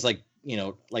this thing is like,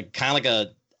 like kind of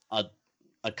like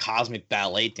a cosmic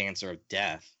ballet dancer of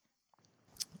death.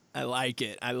 I like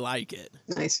it.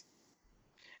 Nice.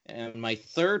 And my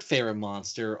third favorite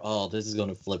monster, oh, this is going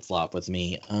to flip-flop with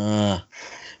me.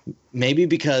 Maybe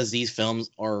because these films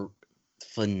are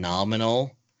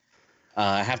phenomenal,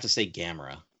 I have to say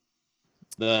Gamera.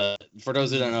 For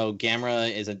those who don't know,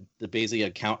 Gamera is basically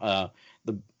the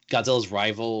Godzilla's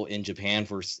rival in Japan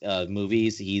for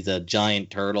movies. He's a giant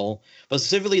turtle, but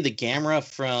specifically the Gamera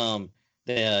from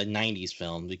the 90s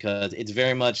film, because it's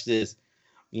very much this,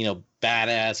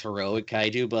 badass heroic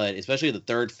kaiju, but especially the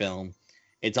third film,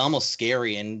 it's almost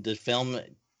scary, and the film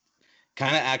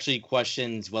kind of actually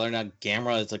questions whether or not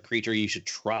Gamera is a creature you should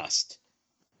trust.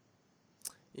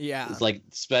 Yeah. It's like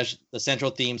the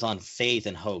central themes on faith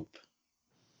and hope.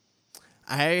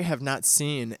 I have not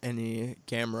seen any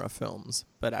Gamera films,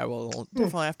 but I will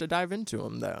definitely have to dive into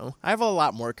them though. I have a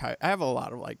lot of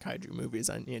like kaiju movies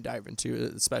I need to dive into,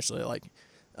 especially like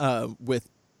with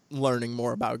learning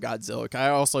more about Godzilla. I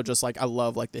also just I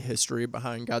love like the history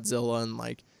behind Godzilla and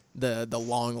like the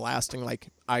long lasting like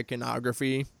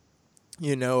iconography,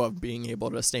 of being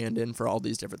able to stand in for all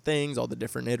these different things, all the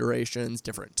different iterations,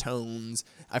 different tones.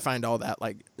 I find all that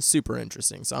like super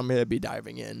interesting. So I'm going to be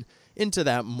diving into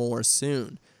that more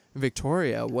soon.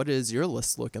 Victoria, what is your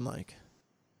list looking like?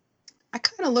 I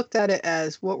kind of looked at it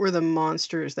as what were the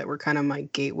monsters that were kind of my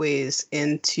gateways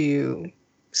into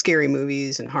scary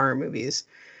movies and horror movies.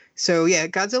 So yeah,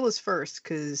 Godzilla's first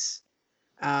because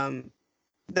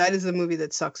that is the movie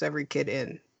that sucks every kid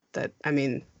in. It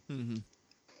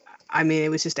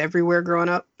was just everywhere growing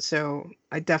up. So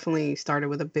I definitely started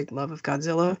with a big love of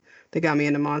Godzilla that got me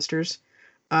into monsters.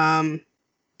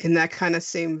 In that kind of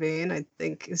same vein, I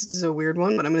think this is a weird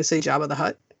one, but I'm going to say Jabba the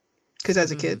Hutt. Because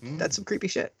as a kid, that's some creepy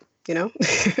shit, Yeah.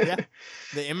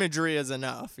 The imagery is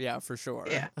enough. Yeah, for sure.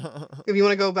 Yeah. If you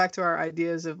want to go back to our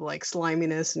ideas of like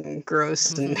sliminess and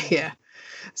gross and yeah.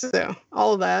 So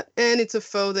all of that. And it's a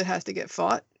foe that has to get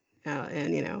fought.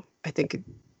 And, I think,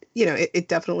 it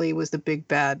definitely was the big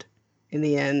bad in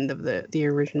the end of the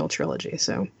original trilogy.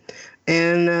 So,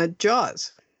 and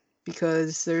Jaws,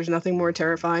 because there's nothing more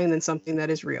terrifying than something that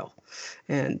is real.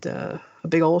 And a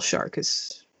big old shark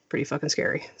is pretty fucking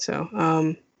scary. So,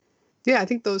 I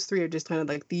think those three are just kind of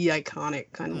like the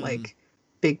iconic kind of like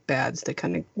big bads that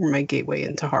kind of were my gateway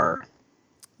into horror.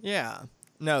 Yeah.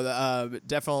 No,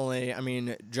 definitely. I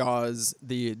mean, Jaws,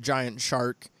 the giant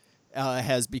shark,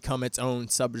 has become its own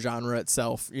subgenre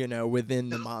itself, within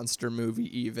the monster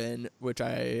movie even, which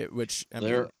I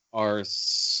there are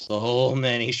so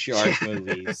many shark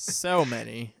movies. So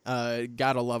many.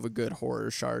 Gotta love a good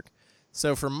horror shark.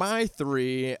 So for my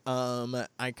three,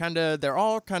 they're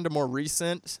all kind of more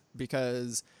recent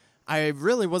because I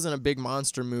really wasn't a big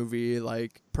monster movie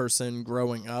like person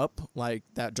growing up. Like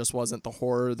that just wasn't the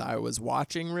horror that I was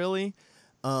watching really.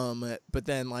 But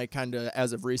then like kind of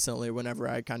as of recently, whenever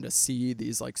I kind of see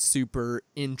these like super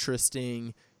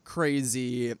interesting,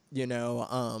 crazy,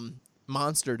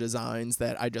 monster designs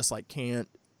that I just like can't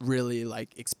really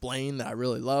like explain that I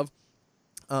really love.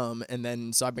 And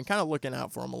then so I've been kind of looking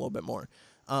out for them a little bit more.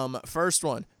 First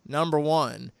one, number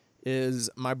one, is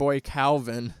my boy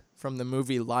Calvin from the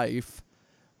movie Life.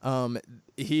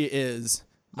 He is.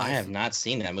 I have not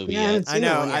seen that movie Yeah, yet. I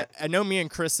know. I know. Me and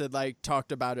Chris had like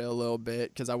talked about it a little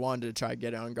bit because I wanted to try to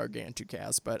get it on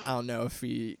Gargantucast, but I don't know if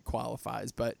he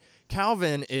qualifies. But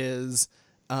Calvin is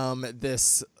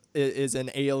this is an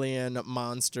alien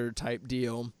monster type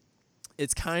deal.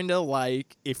 It's kind of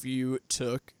like if you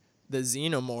took the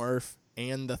Xenomorph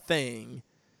and the Thing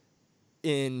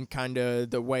in kind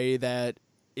of the way that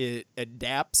it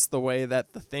adapts the way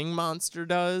that the Thing monster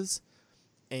does,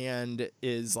 and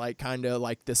is like kind of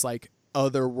like this like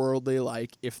otherworldly,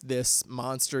 like if this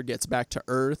monster gets back to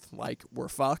Earth, like we're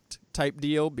fucked type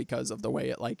deal because of the way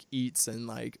it like eats and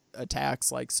like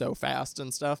attacks like so fast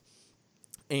and stuff.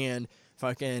 And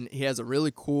fucking he has a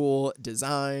really cool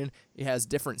design. He has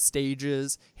different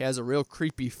stages. He has a real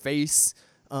creepy face.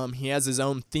 He has his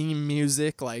own theme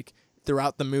music like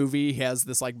throughout the movie. He has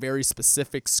this like very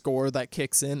specific score that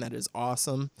kicks in that is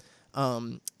awesome.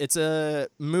 It's a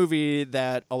movie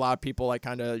that a lot of people like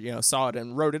kind of, you know, saw it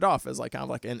and wrote it off as like kind of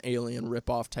like an Alien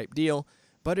ripoff type deal,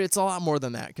 but it's a lot more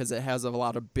than that because it has a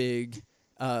lot of big,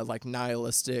 like not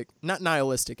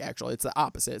nihilistic actually. It's the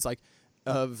opposite. It's like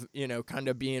of, you know, kind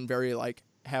of being very like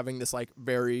having this like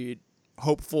very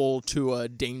hopeful to a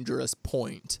dangerous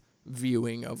point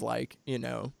viewing of like, you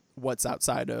know, what's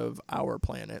outside of our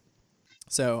planet.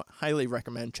 So highly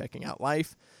recommend checking out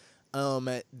Life.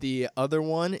 The other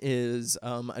one is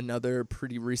another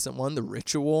pretty recent one, The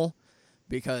Ritual,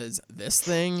 because this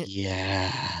thing,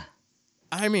 Yeah.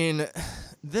 I mean,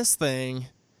 this thing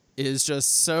is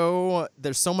just so,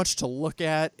 there's so much to look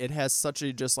at. It has such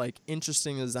a just like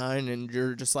interesting design, and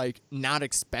you're just like not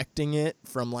expecting it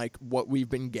from like what we've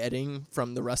been getting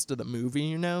from the rest of the movie,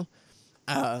 you know?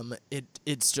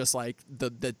 It's just like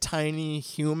the tiny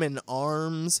human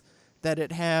arms that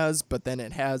it has, but then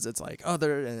it has its like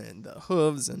other and the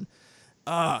hooves, and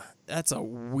that's a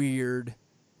weird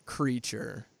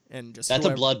creature. And just That's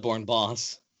a Bloodborne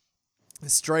boss.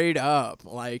 straight up,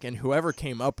 like, and whoever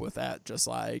came up with that, just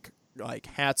like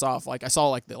hats off. Like I saw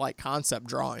like the like concept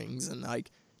drawings, and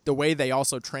like the way they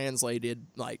also translated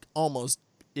like almost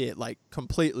it like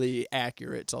completely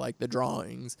accurate to like the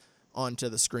drawings onto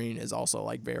the screen is also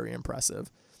like very impressive.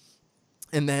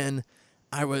 And then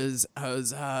I was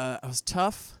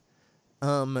tough.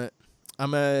 I'm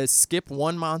gonna skip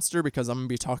one monster because I'm gonna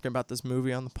be talking about this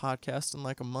movie on the podcast in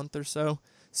like a month or so.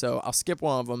 So I'll skip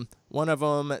one of them. One of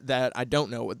them that I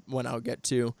don't know when I'll get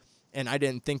to, and I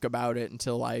didn't think about it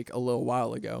until like a little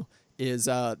while ago, is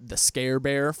the Scare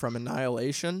Bear from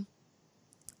Annihilation.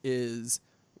 Is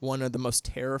one of the most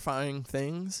terrifying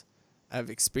things I've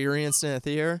experienced in a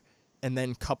theater, and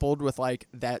then coupled with like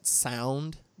that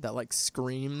sound, that like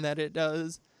scream that it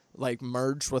does, like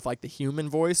merged with like the human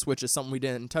voice, which is something we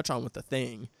didn't touch on with The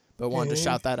Thing, but wanted to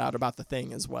shout that out about The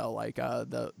Thing as well. Like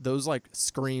those like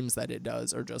screams that it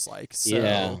does are just like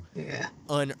so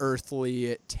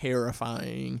unearthly,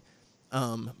 terrifying.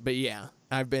 But yeah,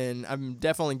 I'm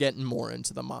definitely getting more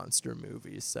into the monster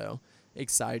movies, so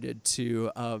excited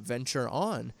to venture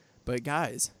on. But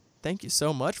guys, thank you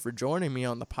so much for joining me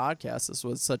on the podcast. This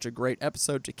was such a great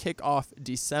episode to kick off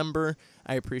December.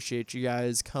 I appreciate you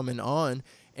guys coming on.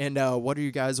 And what are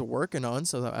you guys working on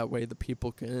so that way the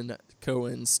people can go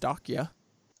and stalk you?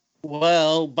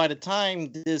 Well, by the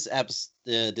time this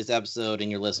episode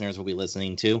and your listeners will be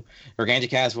listening to,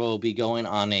 Organjacast will be going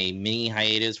on a mini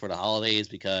hiatus for the holidays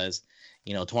because,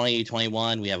 you know,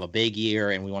 2021, we have a big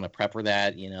year and we want to prep for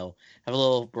that, you know, have a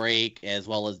little break as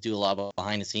well as do a lot of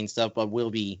behind the scenes stuff. But we'll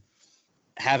be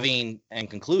having and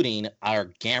concluding our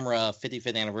Gamera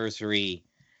 55th anniversary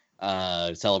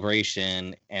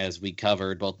celebration as we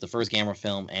covered both the first Gamera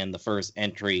film and the first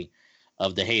entry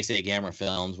of the Heisei Gamera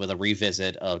films with a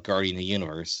revisit of Guardian of the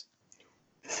Universe.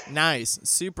 Nice.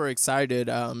 Super excited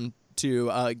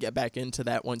to get back into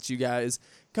that once you guys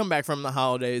come back from the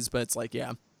holidays. But it's like,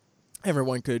 yeah,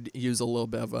 everyone could use a little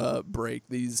bit of a break.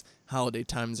 These holiday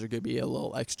times are going to be a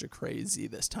little extra crazy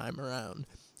this time around.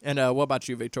 And what about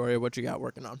you, Victoria? What you got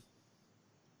working on?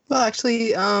 Well,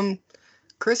 actually,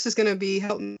 Chris is going to be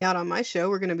helping me out on my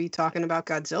show. We're going to be talking about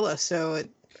Godzilla. So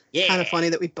it's kind of funny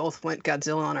that we both went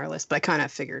Godzilla on our list, but I kind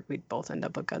of figured we'd both end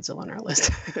up with Godzilla on our list.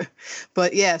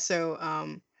 But yeah, so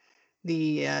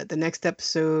the next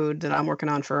episode that I'm working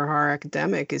on for Horror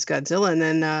Academic is Godzilla. And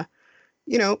then,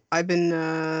 you know, I've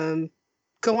been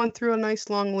going through a nice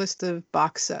long list of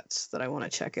box sets that I want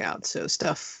to check out. So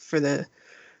stuff for the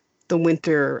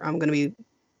winter, I'm going to be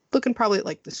looking probably at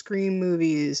like the Scream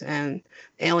movies and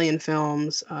Alien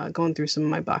films, going through some of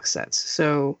my box sets.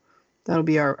 So that'll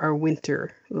be our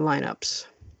winter lineups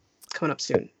coming up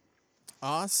soon.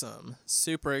 Awesome.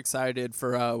 Super excited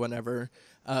for whenever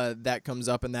that comes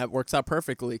up, and that works out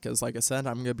perfectly because, like I said,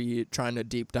 I'm going to be trying to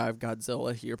deep dive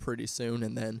Godzilla here pretty soon,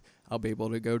 and then I'll be able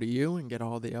to go to you and get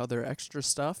all the other extra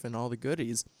stuff and all the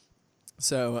goodies.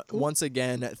 So once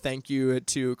again, thank you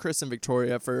to Chris and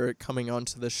Victoria for coming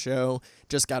onto the show.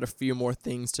 Just got a few more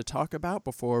things to talk about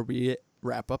before we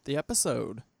wrap up the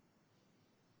episode.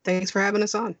 Thanks for having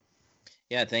us on.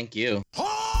 Yeah, thank you.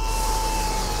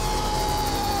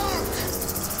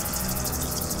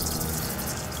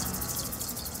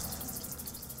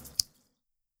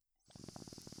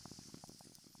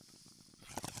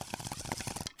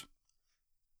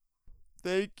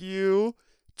 Thank you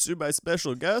to my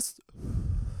special guest.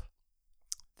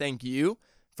 Thank you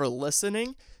for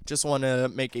listening. Just want to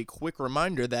make a quick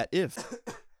reminder that if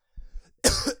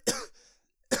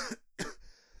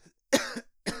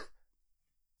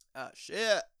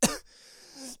shit.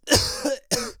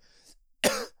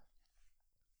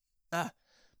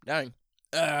 Dying.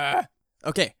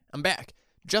 Okay, I'm back.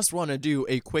 Just want to do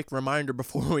a quick reminder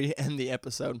before we end the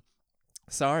episode.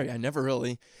 Sorry, I never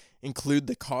really include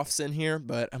the coughs in here,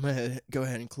 but I'm going to go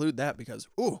ahead and include that because,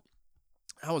 ooh,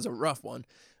 that was a rough one.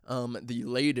 The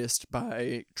latest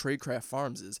by Tradecraft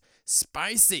Farms is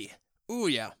spicy. Ooh,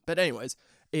 yeah. But anyways,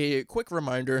 a quick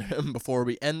reminder before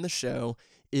we end the show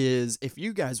is if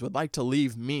you guys would like to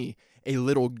leave me a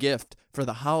little gift for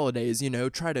the holidays,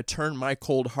 try to turn my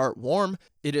cold heart warm.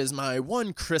 It is my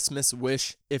one Christmas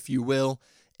wish, if you will.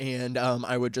 And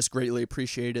I would just greatly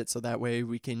appreciate it so that way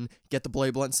we can get the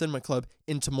Bloody Blunt Cinema Club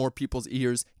into more people's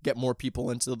ears, get more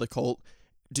people into the cult,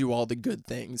 do all the good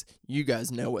things. You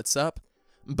guys know what's up.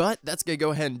 But that's going to go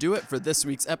ahead and do it for this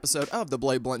week's episode of the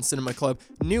Bloody Blunt Cinema Club.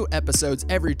 New episodes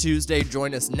every Tuesday.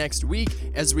 Join us next week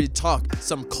as we talk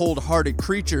some cold-hearted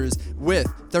creatures with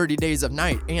 30 Days of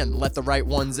Night and Let the Right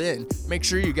Ones In. Make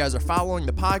sure you guys are following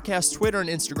the podcast Twitter and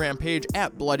Instagram page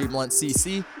at Bloody Blunt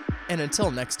CC. And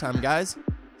until next time, guys,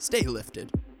 stay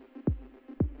lifted.